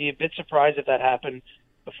 I'd be a bit surprised if that happened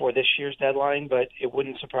before this year's deadline, but it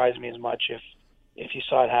wouldn't surprise me as much if you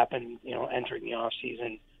saw it happen, entering the off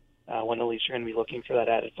season. When the Leafs are going to be looking for that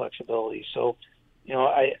added flexibility. So,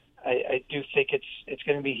 I do think it's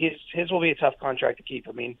going to be his will be a tough contract to keep.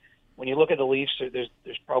 I mean, when you look at the Leafs, there's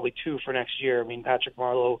probably 2 for next year. I mean, Patrick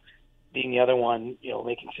Marleau being the other one,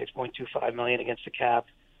 making $6.25 million against the cap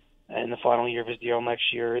in the final year of his deal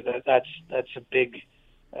next year. That's a big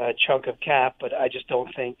chunk of cap, but I just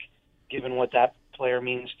don't think, given what that player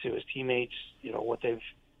means to his teammates, what they've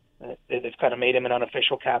kind of made him an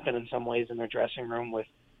unofficial captain in some ways in their dressing room with.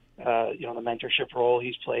 The mentorship role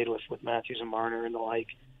he's played with Matthews and Marner and the like.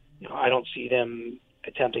 I don't see them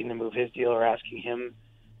attempting to move his deal or asking him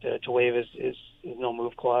to waive his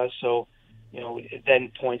no-move clause. So, it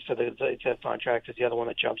then points to the contract as the other one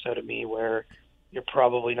that jumps out at me where you're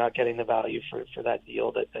probably not getting the value for that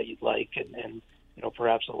deal that you'd like and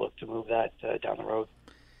perhaps a look to move that down the road.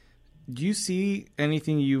 Do you see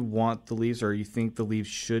anything you want the Leafs or you think the Leafs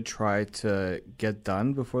should try to get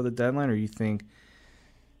done before the deadline, or you think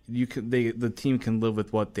the team can live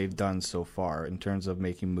with what they've done so far in terms of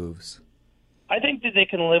making moves? I think that they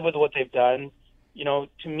can live with what they've done. To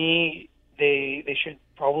me, they should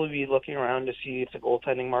probably be looking around to see if the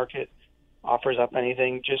goaltending market offers up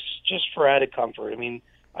anything just for added comfort. I mean,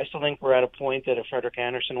 I still think we're at a point that if Frederik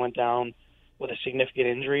Andersen went down with a significant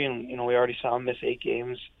injury, and we already saw him miss 8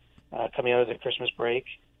 games coming out of the Christmas break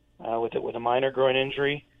with a minor groin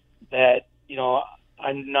injury, that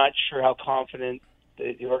I'm not sure how confident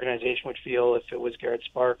the organization would feel if it was Garrett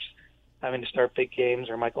Sparks having to start big games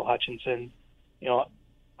or Michael Hutchinson.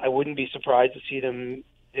 I wouldn't be surprised to see them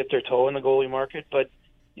dip their toe in the goalie market. But,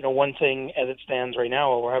 one thing as it stands right now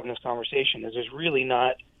while we're having this conversation is there's really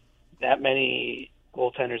not that many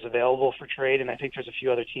goaltenders available for trade. And I think there's a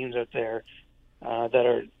few other teams out there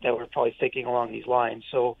that were probably thinking along these lines.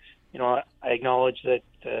 So, I acknowledge that,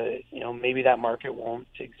 maybe that market won't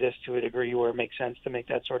exist to a degree where it makes sense to make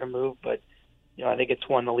that sort of move. But, I think it's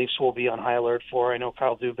one the Leafs will be on high alert for. I know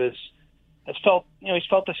Kyle Dubas has felt, he's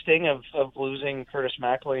felt the sting of losing Curtis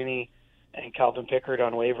McElhinney and Calvin Pickard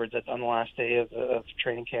on waivers on the last day of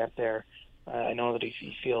training camp there. I know that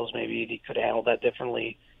he feels maybe he could have handled that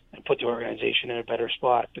differently and put the organization in a better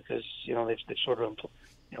spot because, they've sort of,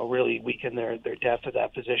 really weakened their depth at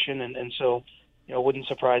that position. And so, it wouldn't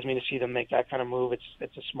surprise me to see them make that kind of move.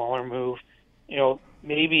 It's a smaller move.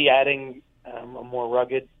 Maybe adding a more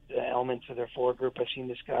rugged element to their forward group I've seen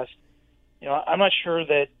discussed. I'm not sure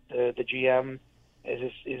that the GM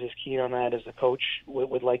is as keen on that as the coach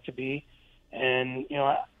would like to be. And,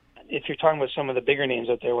 if you're talking about some of the bigger names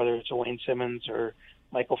out there, whether it's a Wayne Simmons or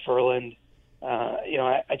Michael Furland,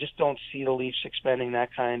 I just don't see the Leafs expending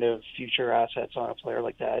that kind of future assets on a player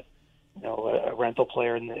like that. A rental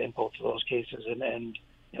player in both of those cases, and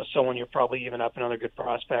someone you're probably giving up another good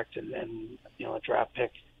prospect and a draft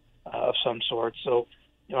pick of some sort. So,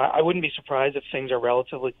 I wouldn't be surprised if things are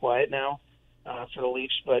relatively quiet now for the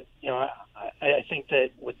Leafs. But I think that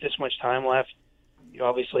with this much time left, you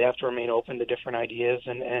obviously have to remain open to different ideas,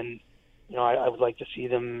 and I would like to see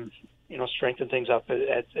them strengthen things up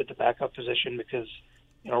at the backup position because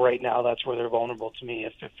right now that's where they're vulnerable to me.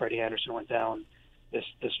 If Freddie Andersen went down, this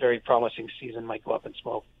very promising season might go up in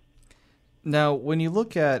smoke. Now, when you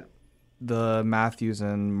look at the Matthews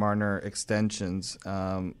and Marner extensions,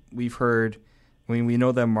 we've heard, we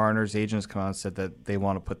know that Marner's agents come out and said that they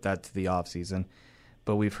want to put that to the offseason,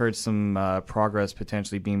 but we've heard some progress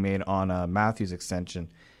potentially being made on a Matthews extension.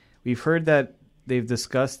 We've heard that they've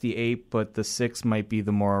discussed the 8, but the 6 might be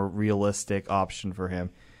the more realistic option for him.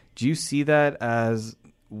 Do you see that as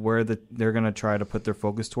where they're going to try to put their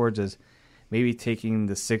focus towards, is maybe taking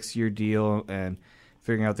the 6-year deal and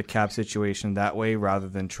figuring out the cap situation that way rather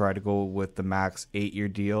than try to go with the max 8-year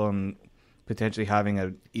deal and potentially having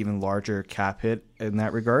an even larger cap hit in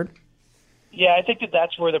that regard? Yeah, I think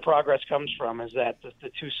that's where the progress comes from, is that the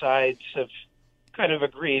two sides have kind of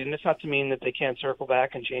agreed, and it's not to mean that they can't circle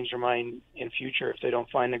back and change their mind in future if they don't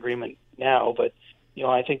find an agreement now, but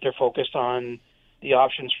I think they're focused on the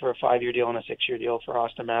options for a 5-year deal and a 6-year deal for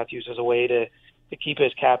Austin Matthews as a way to keep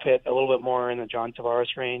his cap hit a little bit more in the John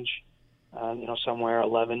Tavares range, somewhere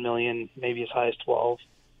 11 million, maybe as high as 12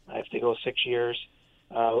 if they go 6 years,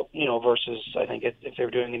 versus I think if they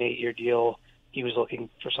were doing an 8-year deal, he was looking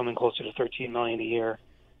for something closer to 13 million a year,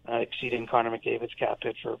 exceeding Connor McDavid's cap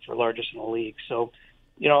hit for largest in the league. So,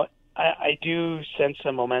 I do sense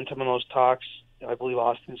some momentum in those talks. I believe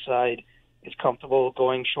Austin's side is comfortable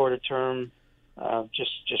going shorter term,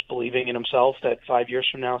 just believing in himself that 5 years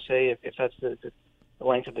from now, say, if that's the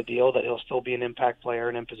length of the deal, that he'll still be an impact player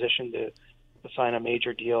and in position to sign a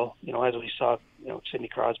major deal. As we saw, Sidney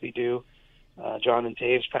Crosby do, Jonathan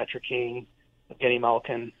Toews, Patrick Kane, Evgeny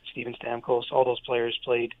Malkin, Steven Stamkos, all those players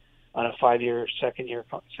played on a 5-year,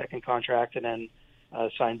 second contract, and then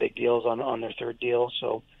signed big deals on their third deal.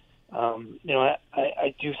 So,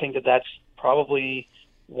 I do think that that's probably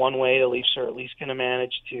one way the Leafs are at least going to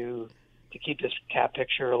manage to keep this cap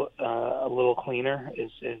picture a little cleaner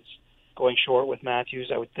is going short with Matthews.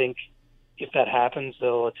 I would think if that happens,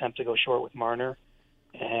 they'll attempt to go short with Marner.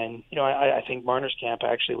 And, I think Marner's camp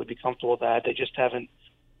actually would be comfortable with that. They just haven't,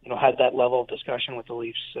 had that level of discussion with the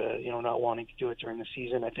Leafs, not wanting to do it during the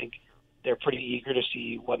season. I think they're pretty eager to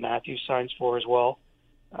see what Matthews signs for as well,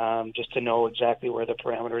 just to know exactly where the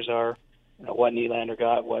parameters are, what Nylander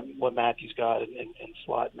got, what Matthews got, and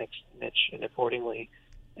slot Mitch and accordingly.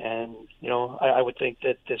 And, I would think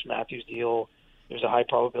that this Matthews deal, there's a high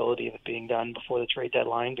probability of it being done before the trade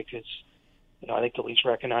deadline because, I think the Leafs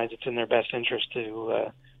recognize it's in their best interest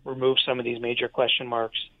to remove some of these major question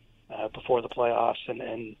marks before the playoffs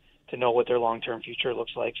and to know what their long-term future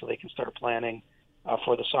looks like so they can start planning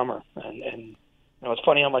for the summer. And it's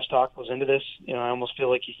funny how much talk goes into this. I almost feel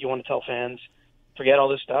like you want to tell fans, forget all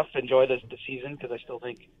this stuff, enjoy the season, because I still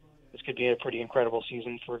think this could be a pretty incredible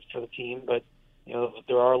season for the team. But,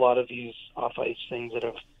 there are a lot of these off-ice things that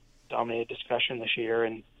have dominated discussion this year,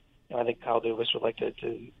 and I think Kyle Dubas would like to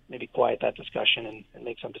maybe quiet that discussion and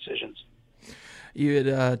make some decisions. You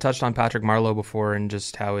had touched on Patrick Marleau before and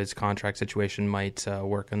just how his contract situation might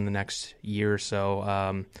work in the next year or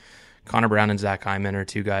so. Connor Brown and Zach Hyman are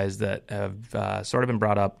two guys that have sort of been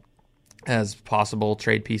brought up as possible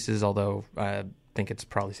trade pieces, although I think it's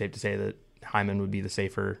probably safe to say that Hyman would be the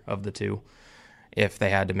safer of the two if they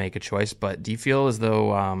had to make a choice. But do you feel as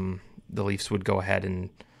though the Leafs would go ahead and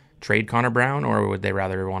trade Connor Brown, or would they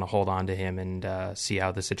rather want to hold on to him and see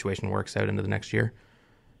how the situation works out into the next year?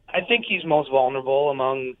 I think he's most vulnerable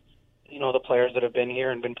among, the players that have been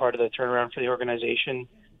here and been part of the turnaround for the organization.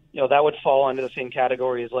 That would fall under the same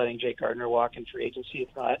category as letting Jake Gardiner walk in free agency.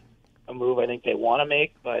 It's not a move I think they want to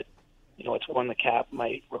make, but, it's one the cap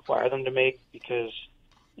might require them to make because,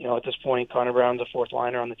 at this point, Connor Brown's a fourth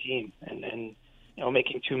liner on the team. And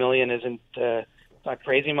making $2 million isn't not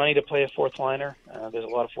crazy money to play a fourth liner. There's a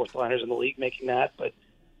lot of fourth liners in the league making that, but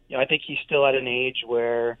I think he's still at an age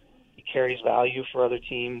where he carries value for other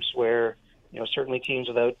teams. Where certainly teams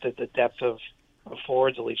without the depth of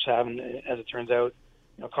forwards the Leafs have, and as it turns out,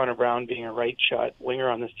 Connor Brown being a right shot winger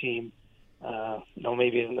on this team,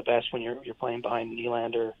 maybe isn't the best when you're playing behind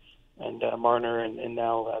Nylander and Marner and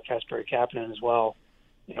now Kasperi Kapanen as well.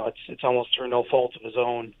 It's almost through no fault of his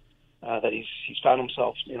own that he's found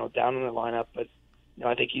himself down in the lineup, but.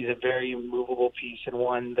 I think he's a very movable piece and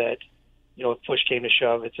one that, if push came to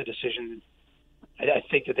shove, it's a decision I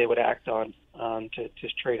think that they would act on to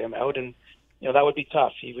trade him out. And, that would be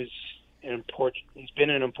tough. He's been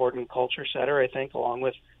an important culture setter, I think, along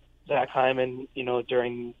with Zach Hyman,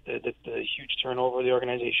 during the huge turnover the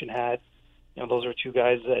organization had. Those are two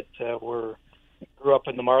guys that grew up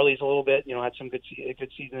in the Marlies a little bit, had some good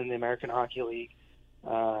season in the American Hockey League,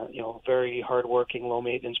 very hardworking,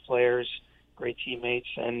 low-maintenance players, great teammates,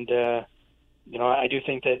 and I do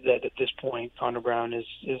think that at this point Connor Brown is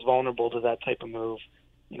vulnerable to that type of move.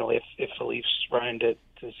 If the Leafs run into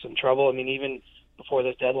some trouble, I mean, even before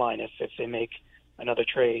this deadline, if they make another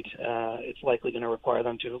trade, it's likely going to require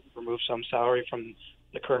them to remove some salary from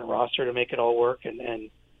the current roster to make it all work. And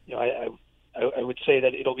I would say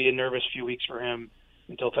that it'll be a nervous few weeks for him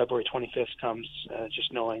until February 25th comes,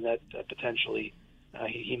 just knowing that potentially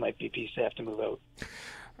he might be a piece they have to move out.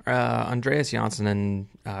 Andreas Johnsson and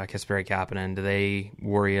Kasperi Kapanen, do they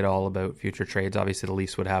worry at all about future trades? Obviously, the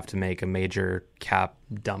Leafs would have to make a major cap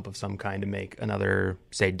dump of some kind to make another,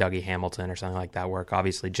 say, Dougie Hamilton or something like that work.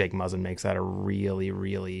 Obviously, Jake Muzzin makes that a really,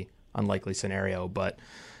 really unlikely scenario. But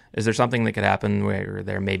Is there something that could happen where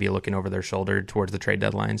they're maybe looking over their shoulder towards the trade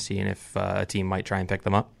deadline, seeing if a team might try and pick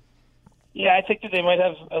them up? Yeah, I think that they might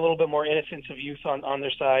have a little bit more innocence of youth on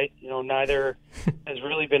their side. Neither has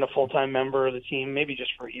really been a full-time member of the team, maybe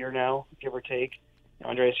just for a year now, give or take.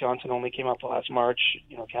 Andreas Johnsson only came up last March.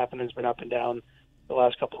 Kapanen's been up and down the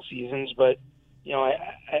last couple of seasons, but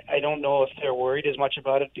I don't know if they're worried as much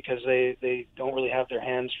about it because they don't really have their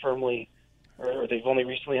hands firmly, or they've only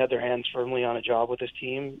recently had their hands firmly on a job with this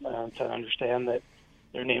team to understand that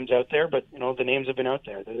their name's out there. But the names have been out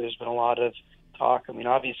there. There's been a lot of talk. I mean,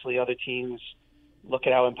 obviously, other teams look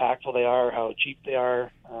at how impactful they are, how cheap they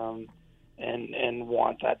are, and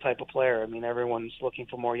want that type of player. I mean, everyone's looking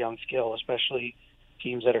for more young skill, especially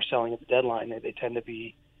teams that are selling at the deadline. They tend to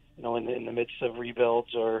be, in the midst of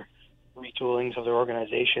rebuilds or retoolings of their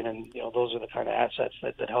organization, and those are the kind of assets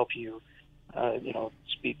that help you,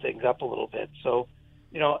 speed things up a little bit. So,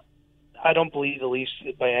 I don't believe the Leafs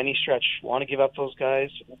by any stretch want to give up those guys,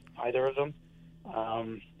 either of them.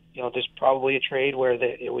 There's probably a trade where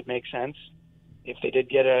it would make sense if they did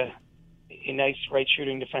get a nice right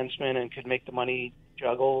shooting defenseman and could make the money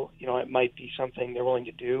juggle. It might be something they're willing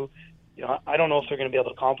to do. I don't know if they're going to be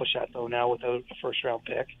able to accomplish that though now without a first round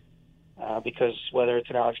pick, because whether it's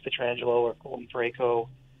an Alex Pietrangelo or Colton Parayko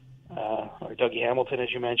or Dougie Hamilton,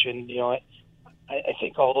 as you mentioned, I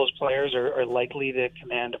think all those players are likely to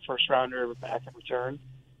command a first rounder back in return,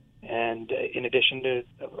 and in addition to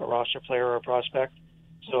a roster player or a prospect.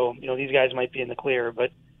 So, these guys might be in the clear,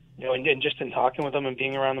 but, and just in talking with them and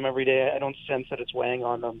being around them every day, I don't sense that it's weighing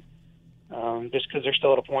on them. Just because they're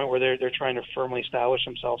still at a point where they're trying to firmly establish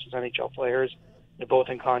themselves as NHL players. They're both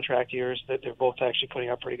in contract years. They're both actually putting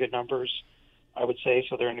up pretty good numbers, I would say.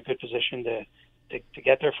 So they're in a good position to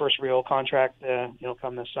get their first real contract,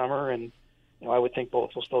 come this summer. And, I would think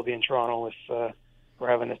both will still be in Toronto if we're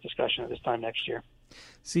having this discussion at this time next year.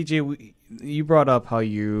 CJ, you brought up how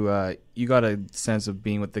you got a sense of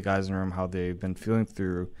being with the guys in the room, how they've been feeling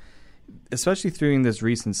through, especially through this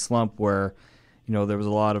recent slump where, there was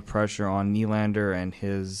a lot of pressure on Nylander and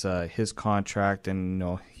his contract,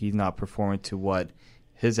 and he's not performing to what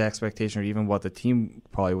his expectation or even what the team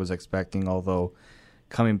probably was expecting. Although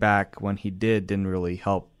coming back when he didn't really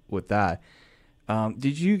help with that.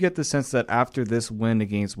 Did you get the sense that after this win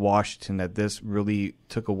against Washington, that this really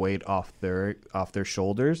took a weight off their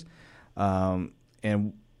shoulders? And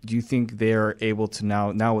do you think they're able to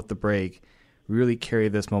now with the break really carry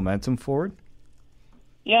this momentum forward?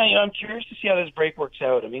 Yeah, I'm curious to see how this break works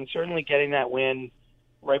out. I mean, certainly getting that win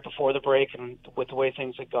right before the break and with the way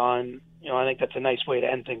things have gone, I think that's a nice way to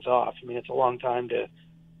end things off. I mean, it's a long time to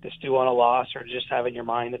stew on a loss or to just have in your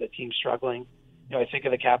mind that the team's struggling. I think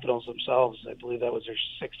of the Capitals themselves. I believe that was their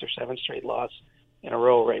 6th or 7th straight loss in a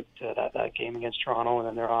row, right? That game against Toronto, and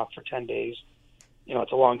then they're off for 10 days.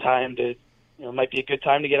 It's a long time to, it might be a good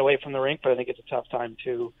time to get away from the rink, but I think it's a tough time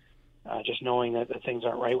too, just knowing that things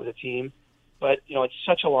aren't right with the team. But, it's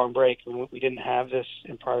such a long break. I mean, we didn't have this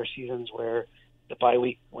in prior seasons where the bye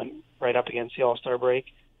week went right up against the All-Star break.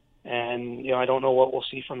 And, I don't know what we'll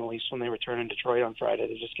see from the Leafs when they return in Detroit on Friday.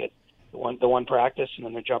 They just get the one practice, and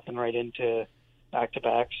then they're jumping right into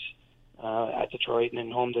back-to-backs at Detroit and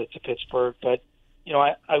then home to Pittsburgh. But,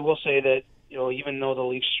 I will say that, even though the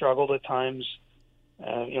Leafs struggled at times,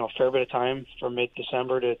 a fair bit of time from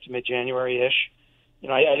mid-December to mid-January-ish,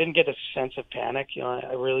 I didn't get a sense of panic.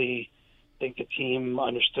 I really think the team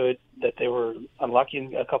understood that they were unlucky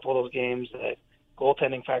in a couple of those games, that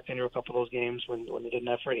goaltending factored into a couple of those games when they didn't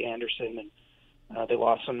have Freddie Anderson, and they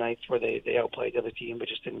lost some nights where they outplayed the other team but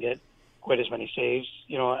just didn't get quite as many saves.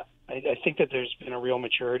 I think that there's been a real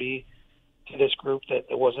maturity to this group that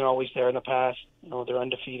wasn't always there in the past. They're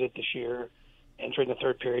undefeated this year, entering the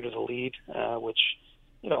third period with a lead, which,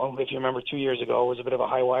 if you remember 2 years ago, was a bit of a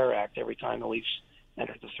high wire act every time the Leafs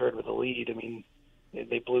entered the third with a lead. I mean,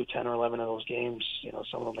 they blew 10 or 11 of those games.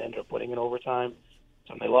 Some of them ended up winning in overtime,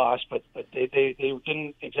 some they lost, but they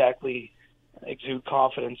didn't exactly exude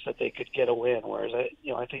confidence that they could get a win. Whereas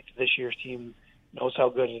I think this year's team knows how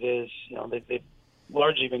good it is. They've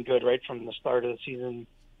largely been good right from the start of the season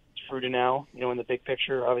through to now. In the big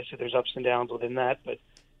picture, obviously there's ups and downs within that, but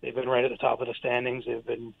they've been right at the top of the standings. They've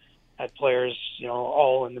been had players,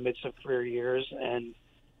 all in the midst of career years, and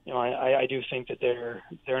I do think that they're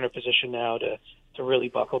in a position now to really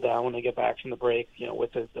buckle down when they get back from the break.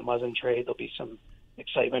 With the Muzzin trade, there'll be some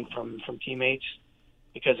excitement from teammates,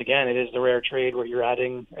 because again, it is the rare trade where you're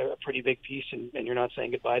adding a pretty big piece and you're not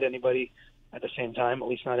saying goodbye to anybody at the same time, at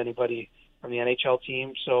least not anybody from the NHL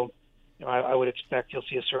team. So, I would expect you'll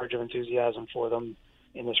see a surge of enthusiasm for them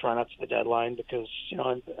in this run-up to the deadline, because,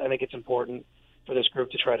 I think it's important for this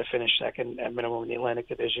group to try to finish second at minimum in the Atlantic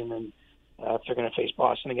Division, and if they're going to face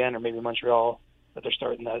Boston again or maybe Montreal, that they're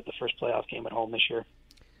starting the first playoff game at home this year.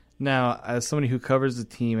 Now, as somebody who covers the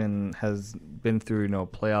team and has been through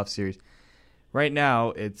playoff series, right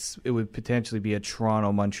now it would potentially be a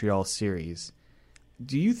Toronto-Montreal series.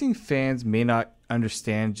 Do you think fans may not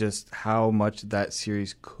understand just how much that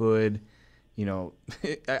series could,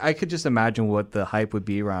 I could just imagine what the hype would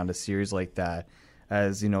be around a series like that,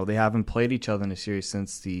 as they haven't played each other in a series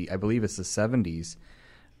since I believe it's the 70s,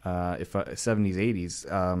 70s,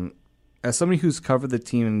 80s. As somebody who's covered the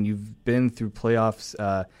team and you've been through playoffs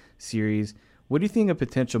series, what do you think a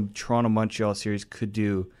potential Toronto-Montreal series could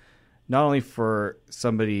do, not only for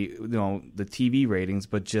somebody, the TV ratings,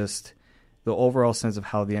 but just the overall sense of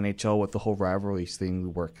how the NHL with the whole rivalry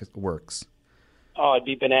thing works? Oh, it'd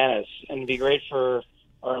be bananas, and it'd be great for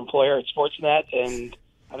our employer at Sportsnet, and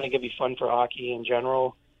I think it'd be fun for hockey in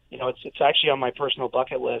general. It's actually on my personal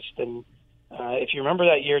bucket list, and if you remember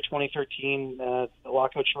that year, 2013, the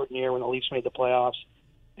lockout shortened year when the Leafs made the playoffs,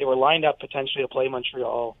 they were lined up potentially to play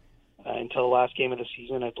Montreal until the last game of the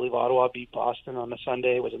season. I believe Ottawa beat Boston on the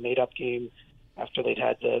Sunday. It was a made-up game after they'd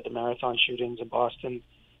had the marathon shootings in Boston.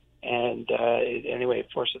 And anyway, it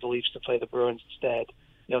forced the Leafs to play the Bruins instead.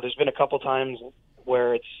 There's been a couple times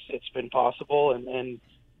where it's been possible, and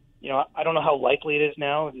I don't know how likely it is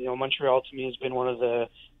now. Montreal to me has been one of the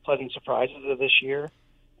pleasant surprises of this year,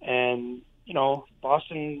 and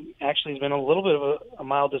Boston actually has been a little bit of a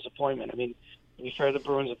mild disappointment. I mean, to be fair, the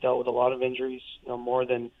Bruins have dealt with a lot of injuries, more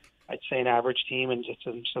than I'd say an average team, and just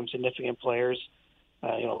some significant players.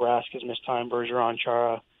 Rask has missed time, Bergeron,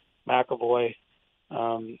 Chara, McAvoy.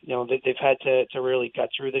 They've had to really gut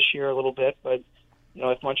through this year a little bit, but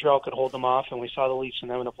if Montreal could hold them off and we saw the Leafs and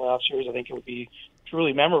them in a playoff series, I think it would be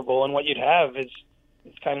truly memorable. And what you'd have is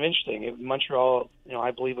it's kind of interesting. If Montreal,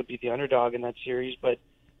 I believe would be the underdog in that series, but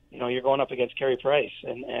you're going up against Carey Price,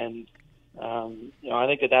 and I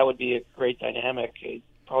think that would be a great dynamic. It'd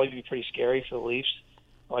probably be pretty scary for the Leafs.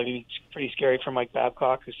 Probably be pretty scary for Mike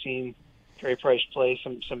Babcock, who's seen Carey Price play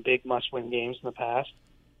some big must-win games in the past.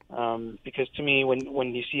 Because to me,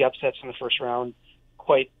 when you see upsets in the first round,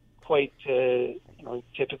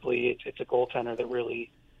 typically it's a goaltender that really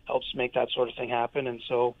helps make that sort of thing happen. And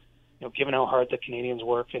so, given how hard the Canadians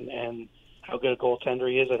work and how good a goaltender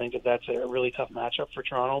he is, I think that's a really tough matchup for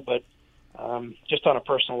Toronto. But just on a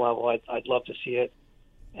personal level, I'd love to see it.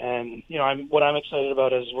 And what I'm excited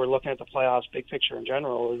about as we're looking at the playoffs, big picture in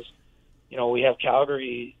general, is we have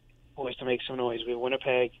Calgary poised to make some noise. We have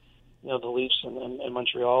Winnipeg. The Leafs and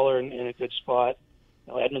Montreal are in a good spot.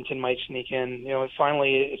 Edmonton might sneak in.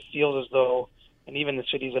 Finally, it feels as though, and even the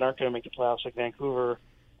cities that aren't going to make the playoffs, like Vancouver,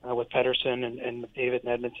 with Pettersson and McDavid and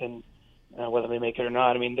Edmonton, whether they make it or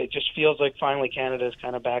not. I mean, it just feels like finally Canada is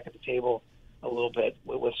kind of back at the table a little bit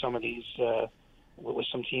with some of these, with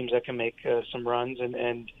some teams that can make some runs.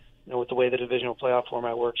 And with the way the divisional playoff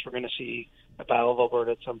format works, we're going to see a Battle of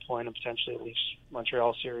Alberta at some point and potentially a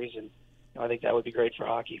Leafs-Montreal series. And I think that would be great for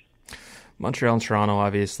hockey. Montreal and Toronto,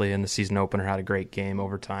 obviously, in the season opener had a great game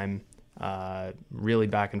overtime. Really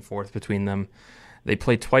back and forth between them. They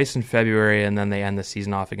play twice in February, and then they end the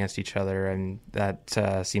season off against each other, and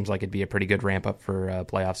that seems like it'd be a pretty good ramp-up for a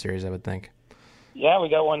playoff series, I would think. Yeah, we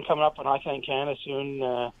got one coming up on Hockey Night in Canada soon.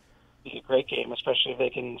 Be a great game, especially if they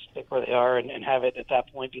can stick where they are and have it at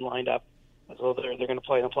that point be lined up as though they're going to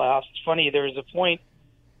play in the playoffs. It's funny, there was a point,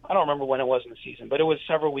 I don't remember when it was in the season, but it was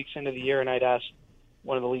several weeks into the year, and I'd asked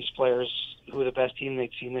one of the Leafs players who the best team they'd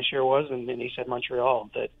seen this year was, and he said Montreal,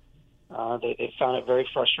 that they found it very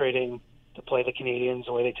frustrating to play the Canadians,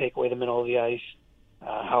 the way they take away the middle of the ice,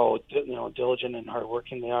 how diligent and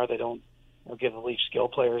hardworking they are. They don't give the Leafs skill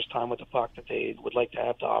players time with the puck that they would like to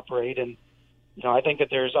have to operate. And I think that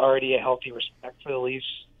there's already a healthy respect for the Leafs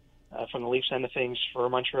from the Leafs end of things for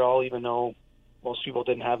Montreal, even though most people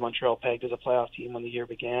didn't have Montreal pegged as a playoff team when the year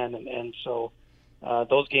began. And so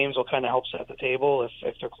those games will kind of help set the table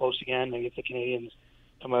if they're close again, maybe if the Canadians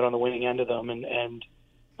come out on the winning end of them. And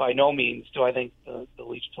by no means do I think the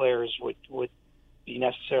Leafs players would be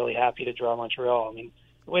necessarily happy to draw Montreal. I mean,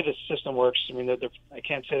 the way the system works, I mean, I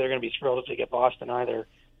can't say they're going to be thrilled if they get Boston either.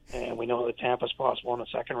 And we know that Tampa's possible in the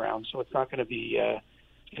second round, so it's not going to be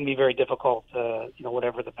it's going to be very difficult.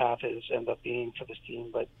 Whatever the path is ends up being for this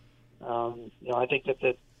team. But I think that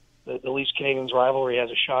the Leafs Canadians rivalry has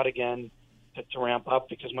a shot again to ramp up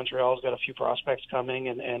because Montreal's got a few prospects coming,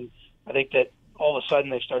 and I think that all of a sudden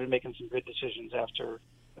they've started making some good decisions after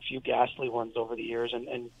a few ghastly ones over the years,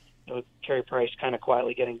 and Carey Price kind of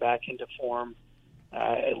quietly getting back into form,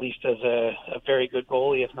 at least as a very good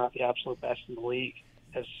goalie, if not the absolute best in the league,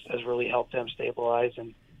 has really helped them stabilize.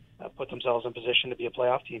 And put themselves in position to be a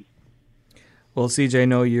playoff team. Well, CJ, I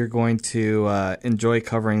know you're going to enjoy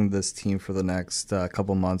covering this team for the next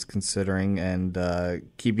couple months, considering and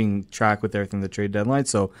keeping track with everything the trade deadline.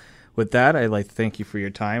 So with that, I'd like to thank you for your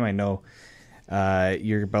time. I know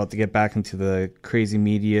you're about to get back into the crazy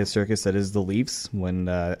media circus that is the Leafs when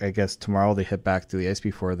I guess tomorrow they head back to the ice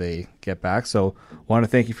before they get back. So I want to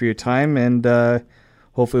thank you for your time, and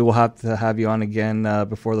hopefully we'll have to have you on again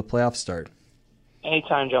before the playoffs start.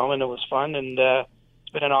 Anytime, gentlemen. It was fun, and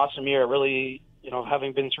it's been an awesome year. Really,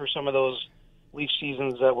 having been through some of those Leaf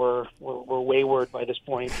seasons that were wayward by this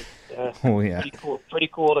point. Oh yeah, pretty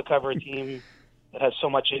cool to cover a team that has so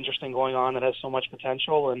much interesting going on, that has so much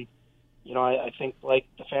potential. And I think, like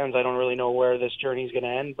the fans, I don't really know where this journey is going to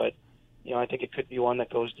end, but I think it could be one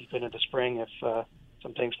that goes deep into the spring if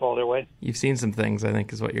some things fall their way. You've seen some things, I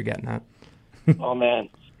think, is what you're getting at. Oh man,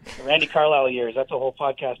 the Randy Carlyle years. That's a whole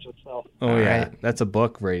podcast to itself. Oh yeah, that's a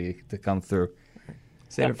book ready to come through.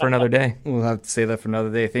 Save it for another day. We'll have to say that for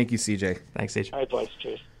another day. Thank you, CJ. Thanks, CJ. All right, boys.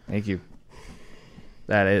 Cheers. Thank you.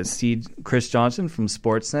 That is Chris Johnson from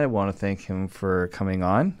Sportsnet. I want to thank him for coming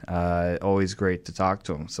on. Always great to talk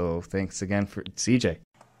to him. So thanks again for CJ.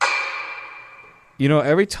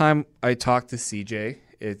 Every time I talk to CJ,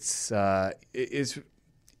 it's like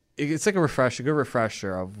a good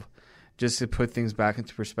refresher of just to put things back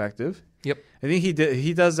into perspective. Yep. I think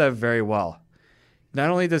he does that very well. Not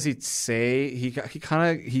only does he say,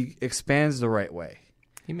 he expands the right way.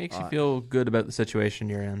 He makes you feel good about the situation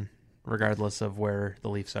you're in, regardless of where the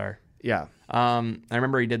Leafs are. Yeah. I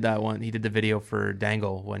remember he did that one. He did the video for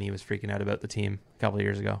Dangle when he was freaking out about the team a couple of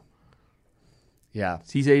years ago. Yeah.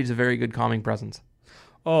 CJ is a very good calming presence.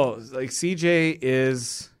 Oh, like CJ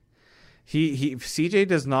is... CJ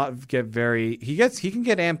does not get he can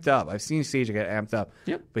get amped up. I've seen CJ get amped up.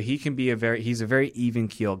 Yep. But he can be he's a very even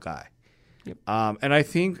keel guy. Yep. And I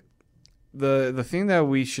think the thing that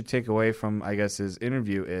we should take away from, I guess, his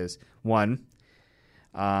interview is, one,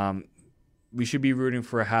 we should be rooting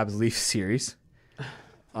for a Habs Leafs series.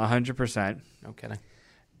 100%. No kidding.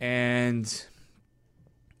 And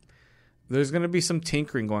there's going to be some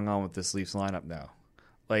tinkering going on with this Leafs lineup now.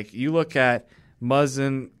 Like, you look at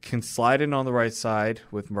Muzzin can slide in on the right side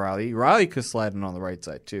with Riley. Riley could slide in on the right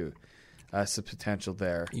side, too. That's the potential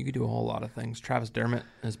there. You could do a whole lot of things. Travis Dermott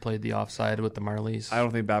has played the offside with the Marlies. I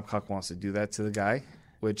don't think Babcock wants to do that to the guy.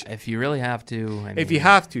 Which, if you really have to, if you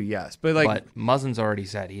have to, yes. But Muzzin's already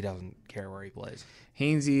said he doesn't care where he plays.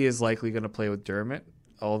 Hainsey is likely going to play with Dermott,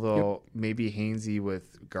 although maybe Hainsey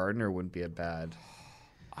with Gardner wouldn't be a bad.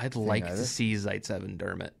 I'd like to see Zaitsev and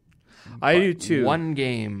Dermott. I do too. One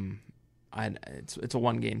game, it's a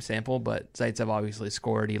one-game sample, but Zaitsev obviously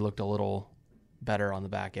scored. He looked a little better on the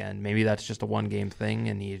back end. Maybe that's just a one-game thing,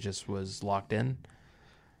 and he just was locked in.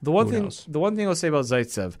 The one thing I'll say about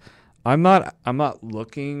Zaitsev, I'm not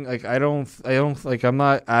looking like I'm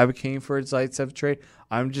not advocating for a Zaitsev trade.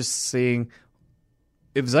 I'm just saying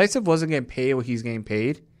if Zaitsev wasn't getting paid what he's getting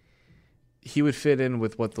paid, he would fit in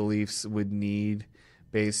with what the Leafs would need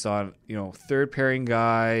based on third pairing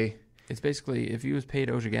guy. It's basically if he was paid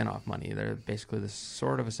Ozhiganov money, they're basically this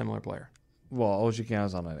sort of a similar player. Well,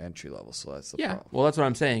 Ozhiganov's on an entry level, so that's the problem. Well, that's what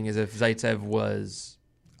I'm saying is if Zaitsev was...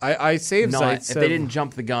 If if they didn't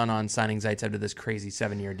jump the gun on signing Zaitsev to this crazy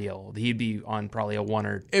 7-year deal, he'd be on probably a 1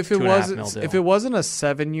 or 2.5 mil deal. If it wasn't a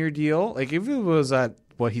 7-year deal, like if it was at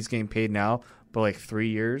what he's getting paid now, but like 3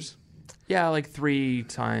 years. Yeah, like 3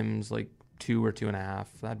 times like 2 or 2.5,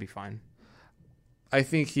 that'd be fine. I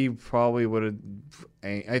think he probably would have.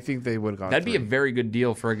 I think they would have gone. That'd be a very good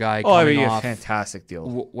deal for a guy. A fantastic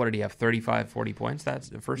deal. What did he have? 35, 40 points. That's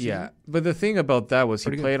the first season? But the thing about that was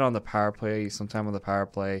Pretty he played on the power play. Sometime on the power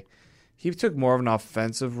play, he took more of an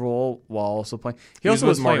offensive role while also playing. He also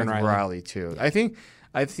was playing with Riley too. I think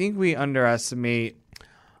we underestimate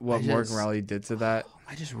what Morgan Riley did to that.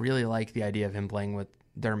 I just really like the idea of him playing with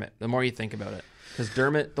Dermott. The more you think about it, because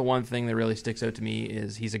Dermott, the one thing that really sticks out to me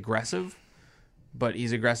is he's aggressive. But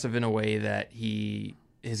he's aggressive in a way that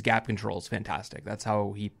his gap control is fantastic. That's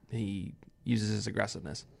how he uses his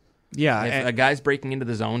aggressiveness. Yeah. If a guy's breaking into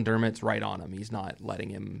the zone, Dermott's right on him. He's not letting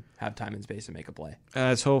him have time and space to make a play. And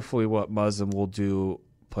that's hopefully what Muzzin will do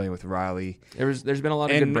playing with Riley. There's been a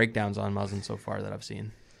lot of good breakdowns on Muzzin so far that I've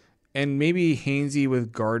seen. And maybe Hainsey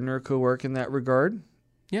with Gardner could work in that regard.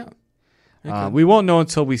 Yeah. We won't know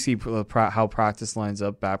until we see how practice lines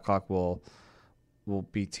up. Babcock will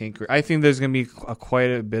be tinkering. I think there's going to be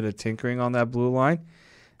quite a bit of tinkering on that blue line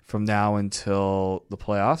from now until the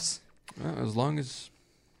playoffs. As long as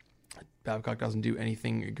Babcock doesn't do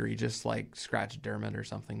anything egregious like scratch Dermott or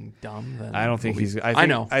something dumb, then I don't think he's. I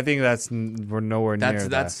know. I think we're nowhere near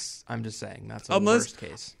that's. I'm just saying that's a Unless- worst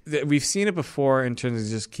case. We've seen it before in terms of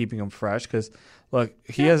just keeping him fresh. Because look,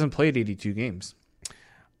 he hasn't played 82 games.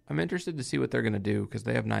 I'm interested to see what they're going to do because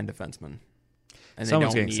they have 9 defensemen, and Someone's they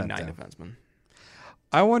don't getting need sent 9 down. defensemen.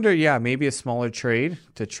 I wonder, maybe a smaller trade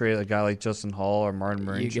to trade a guy like Justin Hall or Martin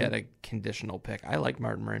Marincin. You get a conditional pick. I like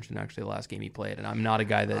Martin Marincin actually the last game he played, and I'm not a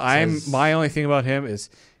guy that My only thing about him is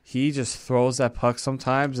he just throws that puck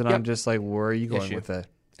sometimes, and Yep. I'm just like, where are you going Issue. with it?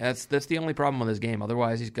 That's the only problem with his game.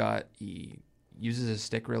 Otherwise, he uses his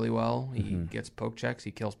stick really well. He gets poke checks.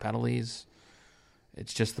 He kills penalties.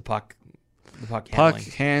 It's just the puck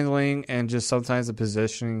Handling and just sometimes the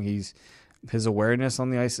positioning. His awareness on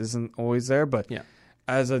the ice isn't always there, but Yeah.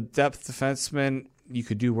 as a depth defenseman, you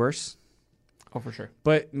could do worse. Oh, for sure.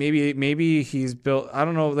 But maybe he's built. I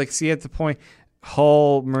don't know. Like, see, at the point,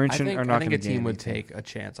 Hull, Marincin are not I going think to a team would anything. take a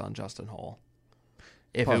chance on Justin Hall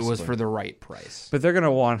if it was Possibly. for the right price. But they're going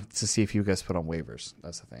to want to see if he gets put on waivers.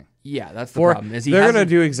 That's the thing. Yeah, that's the Or problem. Is they're going to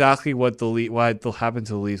do exactly what what happened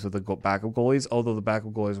to the Leafs with the backup goalies. Although the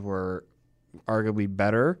backup goalies were arguably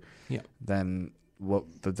better Yeah. than what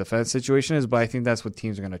the defense situation is, but I think that's what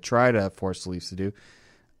teams are going to try to force the Leafs to do.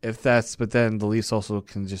 But then the Leafs also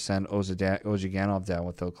can just send Ozhiganov down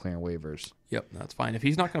without clearing waivers. Yep, that's fine. If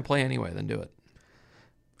he's not going to play anyway, then do it.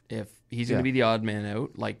 If he's going to be the odd man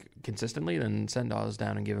out, like consistently, then send Oz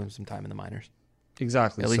down and give him some time in the minors.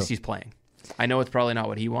 Exactly. At least he's playing. I know it's probably not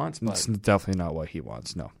what he wants, but it's definitely not what he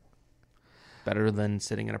wants. No. better than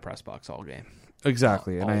sitting in a press box all game.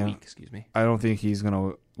 Exactly. All and week, excuse me. I don't think he's going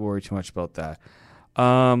to worry too much about that.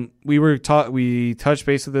 We touched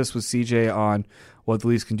base with this with CJ on what the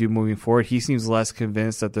Leafs can do moving forward. He seems less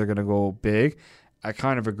convinced that they're going to go big. I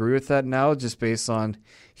kind of agree with that now, just based on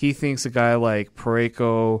he thinks a guy like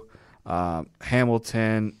Parayko,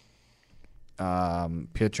 Hamilton,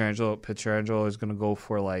 Pietrangelo is going to go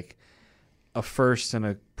for like a first and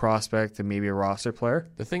a prospect and maybe a roster player.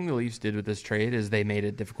 The thing the Leafs did with this trade is they made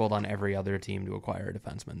it difficult on every other team to acquire a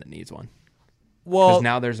defenseman that needs one. Well, Because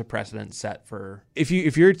now there's a precedent set for... if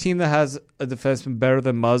you're a team that has a defenseman better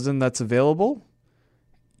than Muzzin that's available,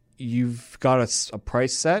 you've got a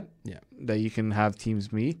price set that you can have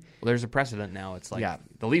teams meet. Well, there's a precedent now. It's like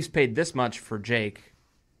the Leafs paid this much for Jake.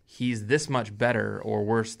 He's this much better or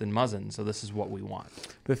worse than Muzzin, so this is what we want.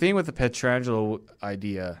 The thing with the Pietrangelo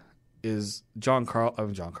idea is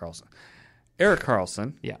Eric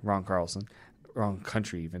Carlson. Yeah. Ron Carlson. Wrong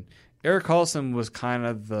country even. Eric Carlson was kind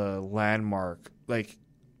of the landmark. Like,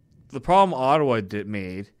 the problem Ottawa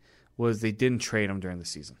made was they didn't trade him during the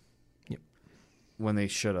season. Yep. When they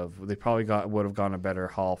should have. They probably would have gotten a better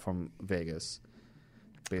haul from Vegas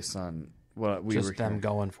based on what we were Just them hearing.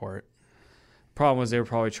 going for it. Problem was they were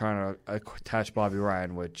probably trying to attach Bobby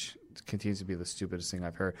Ryan, which continues to be the stupidest thing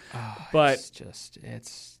I've heard. But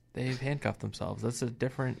they've handcuffed themselves. That's a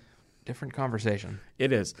different conversation.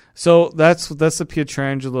 it is. So that's the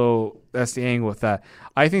Pietrangelo. That's the angle with that.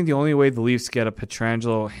 I think the only way the Leafs get a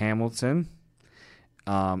Pietrangelo Hamilton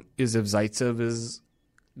is if Zaitsev is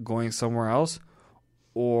going somewhere else,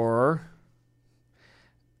 or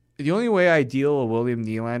the only way I deal a William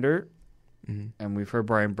Nylander, and we've heard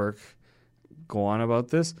Brian Burke go on about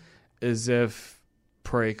this, is if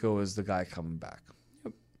Parayko is the guy coming back.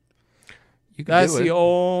 You could That's do it. the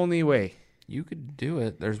only way. You could do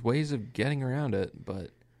it. There's ways of getting around it,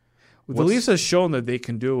 but The Leafs has shown that they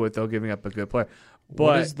can do it without giving up a good player. But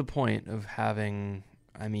what is the point of having,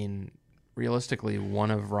 realistically,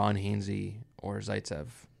 one of Ron Hainsey or Zaitsev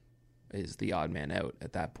is the odd man out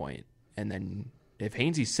at that point. And then if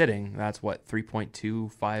Hainsey's sitting, that's what,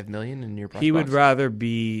 $3.25 million in your press he box? would rather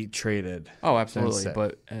be traded. Oh, absolutely. sit.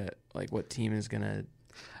 But what team is going to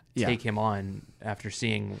take him on after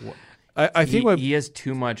seeing what I think he has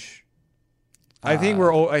too much. I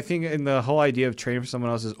think in the whole idea of trading for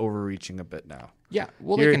someone else is overreaching a bit now. Yeah,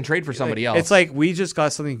 well, they can trade for somebody else. It's like we just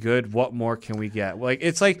got something good. What more can we get? Like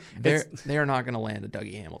it's like they are not going to land a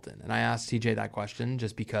Dougie Hamilton. And I asked TJ that question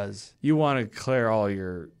just because you want to clear all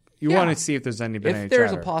your. You want to see if there's any. If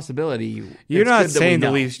there's a possibility, you're it's not good that we saying the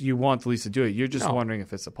know. Leafs. You want the Leafs to do it. You're just No. wondering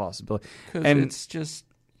if it's a possibility. And it's just,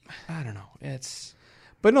 I don't know. It's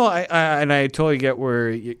But no, I totally get where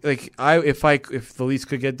if the Leafs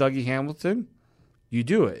could get Dougie Hamilton, you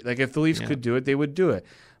do it. Like if the Leafs could do it, they would do it.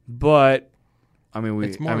 But we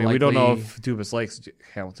don't know if Dubas likes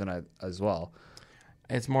Hamilton as well.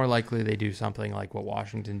 It's more likely they do something like what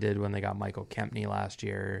Washington did when they got Michael Kempney last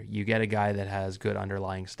year. You get a guy that has good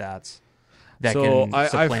underlying stats. That can I've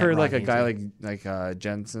supplant heard like a Ron guy Hainsey. like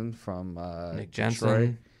Jensen from Nick Detroit,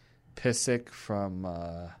 Jensen. Pissick from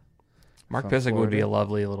Mark from Pysyk would be Florida. a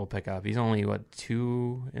lovely little pickup. He's only,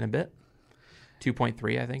 2 and a bit?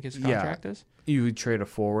 2.3, I think his contract is. You would trade a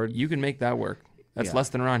forward. You can make that work. That's Yeah. less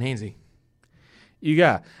than Ron Hainsey.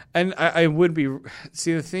 Yeah, and I would be.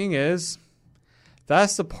 See, the thing is,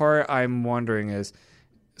 that's the part I'm wondering is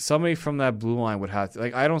somebody from that blue line would have to.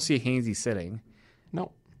 Like, I don't see Hainsey sitting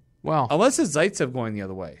No. Well, unless it's Zaitsev going the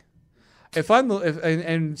other way. If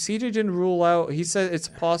CJ didn't rule out, he said it's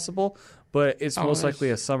possible, but it's most likely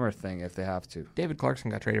a summer thing if they have to. David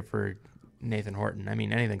Clarkson got traded for Nathan Horton. I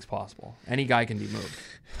mean, anything's possible. Any guy can be moved.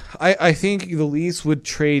 I think the Leafs would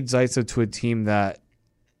trade Zaitsev to a team that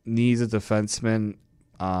needs a defenseman.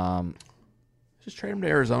 Just trade him to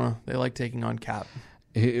Arizona. They like taking on cap.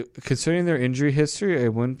 Considering their injury history,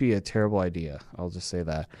 it wouldn't be a terrible idea. I'll just say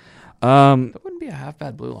that. That wouldn't be a half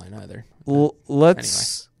bad blue line either.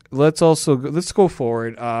 Let's go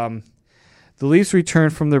forward. The Leafs return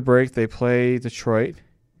from their break. They play Detroit.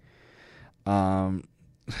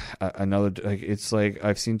 It's like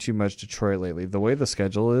I've seen too much Detroit lately. The way the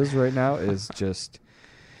schedule is right now is just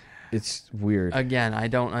it's weird. Again, I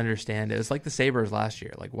don't understand it. It's like the Sabres last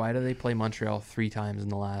year. Like, why do they play Montreal 3 times in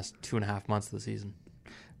the last 2.5 months of the season?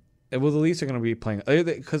 Well, the Leafs are going to be playing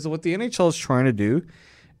because what the NHL is trying to do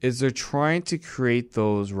is they're trying to create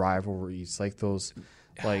those rivalries, like those,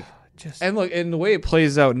 like. And look, and the way it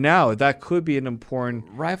plays out now, that could be an important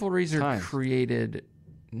rivalries are created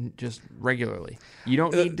just regularly. You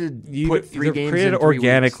don't need to put 3 they're games created in 3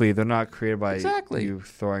 organically. weeks. They're not created by Exactly. you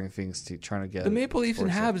throwing things to trying to get the Maple Leafs and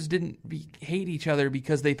Habs didn't hate each other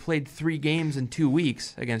because they played 3 games in 2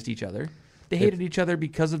 weeks against each other. They hated each other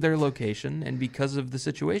because of their location and because of the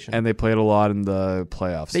situation. And they played a lot in the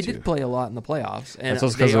playoffs. They did play a lot in the playoffs. And that's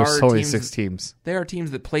also because there was only 6 teams. They are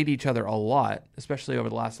teams that played each other a lot, especially over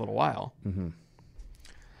the last little while. Mm-hmm.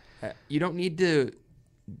 You don't need to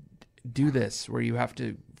do this where you have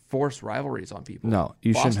to force rivalries on people. No,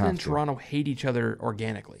 you shouldn't have to. Boston and Toronto hate each other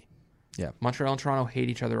organically. Yeah. Montreal and Toronto hate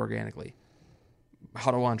each other organically.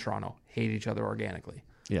 Ottawa and Toronto hate each other organically.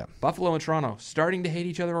 Yeah. Buffalo and Toronto starting to hate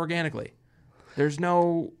each other organically. There's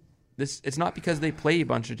no this. It's not because they play a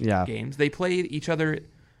bunch of games. They play each other.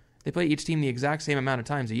 They play each team the exact same amount of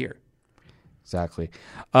times a year. Exactly.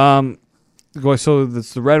 So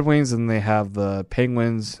it's the Red Wings, and they have the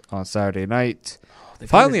Penguins on Saturday night.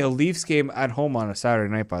 Finally, a Leafs game at home on a Saturday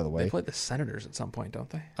night. By the way, they play the Senators at some point, don't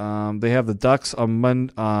they? They have the Ducks on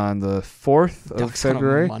the 4th of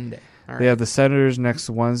February. On Monday. All right. They have the Senators next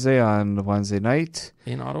Wednesday on Wednesday night.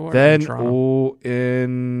 In Ottawa. Then or in Toronto?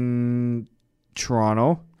 In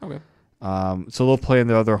Toronto. Okay. So they'll play in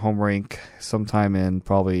the other home rink sometime in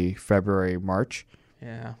probably February, March.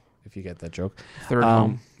 Yeah. If you get that joke. Third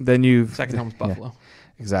home. Then Second home's Buffalo. Yeah,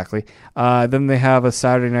 exactly. Then they have a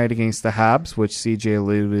Saturday night against the Habs, which CJ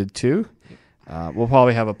alluded to. We'll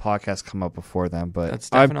probably have a podcast come up before then, but that's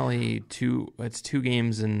definitely it's 2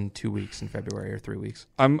 games in 2 weeks in February or 3 weeks.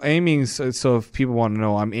 I'm aiming. So if people want to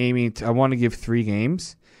know, I want to give 3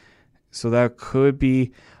 games. So that could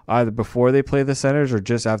be either before they play the Senators or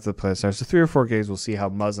just after the play the Senators. So 3 or 4 games, we'll see how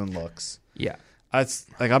Muzzin looks. Yeah. That's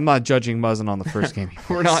like I'm not judging Muzzin on the first game.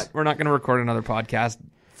 We're not going to record another podcast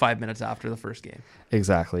 5 minutes after the first game.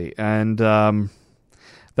 Exactly, and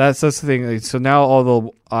that's the thing. So now all the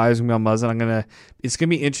eyes are gonna be on Muzzin. It's gonna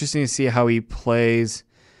be interesting to see how he plays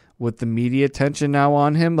with the media attention now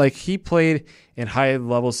on him. Like he played in high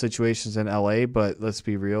level situations in LA, but let's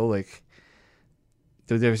be real, like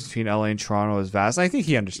the difference between LA and Toronto is vast. I think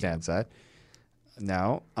he understands that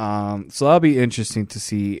now. So that'll be interesting to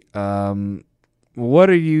see. What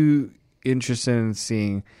are you interested in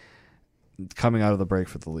seeing coming out of the break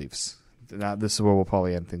for the Leafs? Now, this is where we'll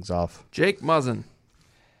probably end things off. Jake Muzzin.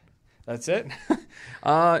 That's it?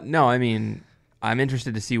 No, I mean, I'm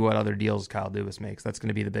interested to see what other deals Kyle Dubas makes. That's going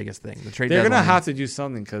to be the biggest thing. The trade They're going to deadline. have to do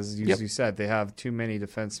something because, as you said, they have too many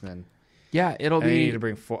defensemen. Yeah, it'll They be. need to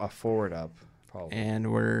bring a forward up, probably.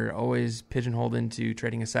 And we're always pigeonholed into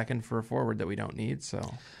trading a second for a forward that we don't need. So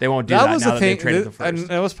they won't do That that was now the that thing. they've traded the And first.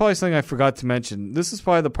 that was probably something I forgot to mention. This is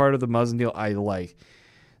probably the part of the Muzzin deal I like.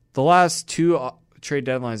 The last 2 trade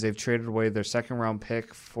deadlines, they've traded away their second-round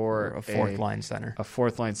pick for a fourth-line center. A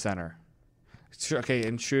fourth-line center. Okay,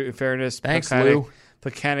 in fairness, Thanks, Plekanec, Lou.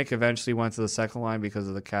 Plekanec eventually went to the second line because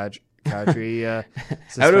of the Kadri Out of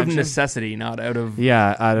suspension. necessity, not out of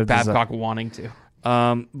out of Babcock wanting to.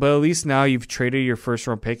 but at least now you've traded your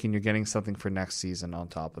first-round pick and you're getting something for next season on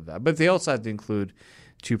top of that. But they also had to include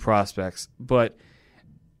 2 prospects. But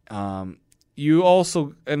you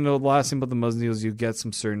also, and the last thing about the Muzzin deal is you get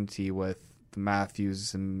some certainty with the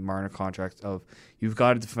Matthews and Marner contract of you've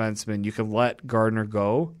got a defenseman. You can let Gardner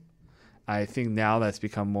go. I think now that's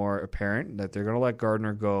become more apparent that they're going to let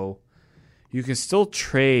Gardner go you can still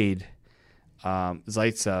trade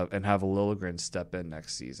Zaitsev and have a Liljegren step in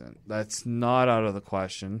next season. That's not out of the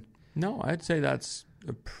question. No, I'd say that's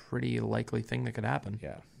a pretty likely thing that could happen.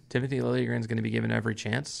 Yeah. Timothy Liljegren's going to be given every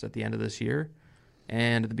chance at the end of this year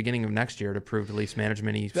and at the beginning of next year to prove to Leafs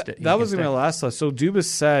management that was my last thought. So Dubas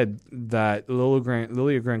said that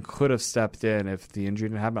Liljegren could have stepped in if the injury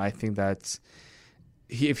didn't happen. I think that's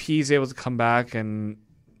if he's able to come back and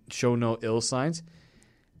show no ill signs.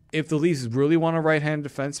 If the Leafs really want a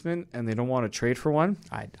right-handed defenseman and they don't want to trade for one,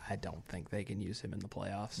 I don't think they can use him in the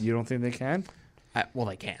playoffs. You don't think they can? Well,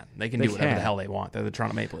 they can. They can do whatever the hell they want. They're the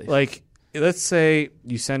Toronto Maple Leafs. Like, let's say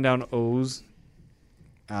you send down O's.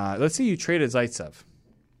 Let's say you traded Zaitsev.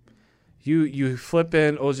 You flip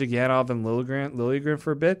in Ozhiganov and Liljegren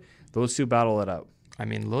for a bit. Those two battle it out. I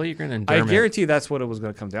mean, Liljegren and Dermott. I guarantee that's what it was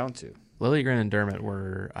going to come down to. Liljegren and Dermott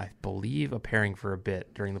were, I believe, a pairing for a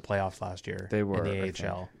bit during the playoffs last year. They were in the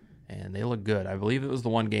AHL. And they look good. I believe it was the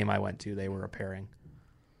one game I went to. They were a pairing.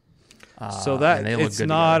 So that it's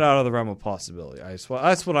not out of the realm of possibility. That's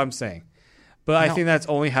what I'm saying. But I think that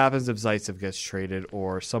only happens if Zaitsev gets traded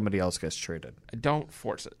or somebody else gets traded. Don't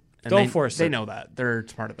force it. And Don't force it. They know that. They're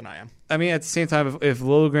smarter than I am. I mean, at the same time, if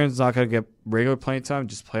Liljegren's not going to get regular playing time,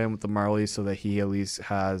 just play him with the Marlies so that he at least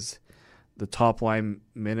has the top line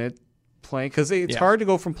minute playing. Because it's hard to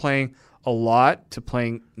go from playing a lot to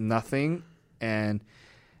playing nothing and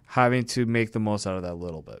having to make the most out of that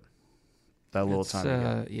little bit. That little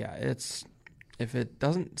time. It's if it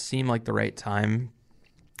doesn't seem like the right time,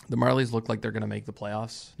 the Marlies look like they're going to make the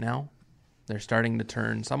playoffs now. They're starting to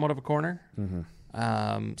turn somewhat of a corner.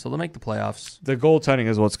 Mm-hmm. So they'll make the playoffs. The goaltending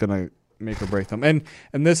is what's going to make or break them. And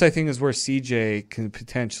this, I think, is where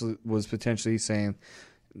CJ was potentially saying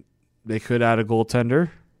they could add a goaltender.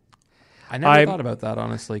 I never thought about that,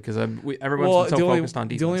 honestly, because everyone's been so focused on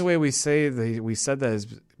defense. The only way we said that is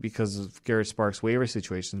because of Garrett Sparks' waiver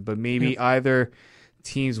situations. But maybe either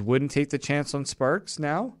teams wouldn't take the chance on Sparks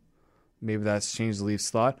now. Maybe that's changed the Leafs'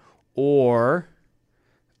 thought. Or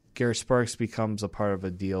Garrett Sparks becomes a part of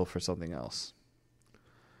a deal for something else.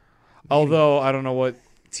 Maybe. Although I don't know what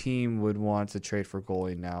team would want to trade for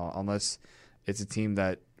goalie now, unless it's a team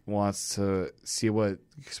that wants to see what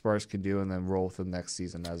Sparks can do and then roll with them next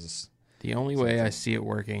season as the only way I see it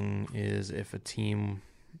working is if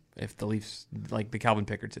the Leafs, like the Calvin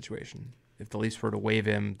Pickard situation, if the Leafs were to waive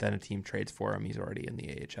him, then a team trades for him. He's already in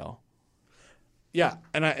the AHL. Yeah,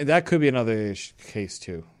 and that could be another case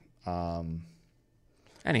too.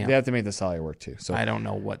 Anyhow, they have to make the salary work too. So I don't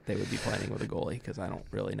know what they would be planning with a goalie because I don't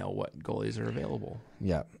really know what goalies are available.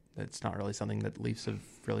 Yeah, it's not really something that Leafs have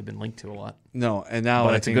really been linked to a lot. No, and now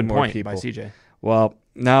it's a good point by CJ. Well,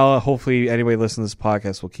 now hopefully anybody listening to this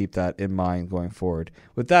podcast will keep that in mind going forward.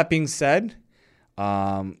 With that being said,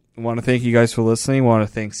 I want to thank you guys for listening. I want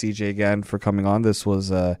to thank CJ again for coming on. This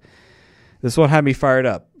one had me fired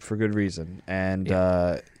up for good reason. And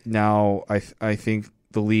now I think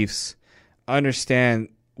the Leafs understand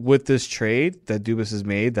with this trade that Dubas has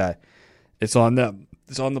made that it's on them.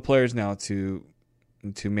 It's on the players now to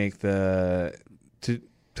make to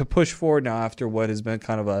push forward now after what has been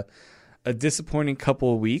kind of a disappointing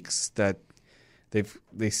couple of weeks that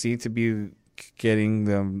they seem to be getting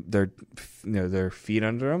their feet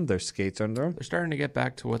under them, their skates under them. They're starting to get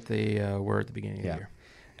back to what they were at the beginning of the year.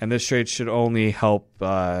 And this trade should only help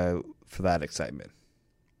for that excitement.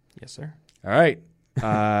 Yes, sir. All right.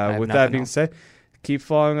 With that being said, keep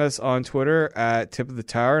following us on Twitter at Tip of the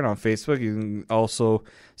Tower and on Facebook. You can also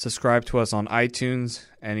subscribe to us on iTunes,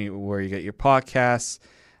 anywhere you get your podcasts.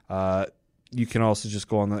 You can also just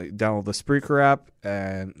go on download the Spreaker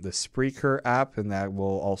app, and that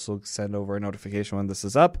will also send over a notification when this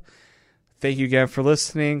is up. Thank you again for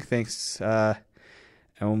listening. Thanks,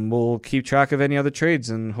 and we'll keep track of any other trades,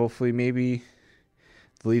 and hopefully maybe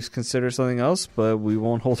the Leafs consider something else, but we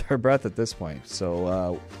won't hold our breath at this point.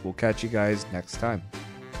 So we'll catch you guys next time.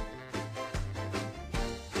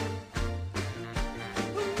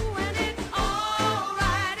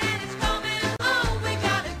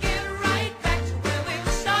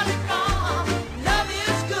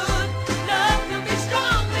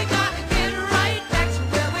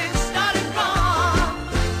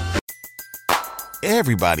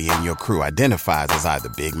 Everybody in your crew identifies as either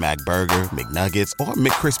Big Mac Burger, McNuggets, or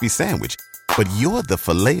McCrispy Sandwich. But you're the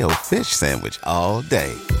Filet-O-Fish Sandwich all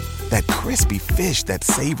day. That crispy fish, that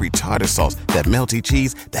savory tartar sauce, that melty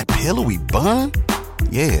cheese, that pillowy bun.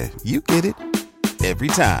 Yeah, you get it. Every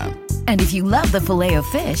time. And if you love the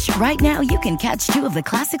Filet-O-Fish, right now you can catch two of the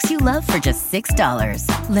classics you love for just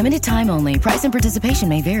 $6. Limited time only. Price and participation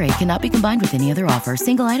may vary. Cannot be combined with any other offer.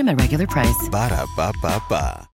 Single item at regular price. Ba-da-ba-ba-ba.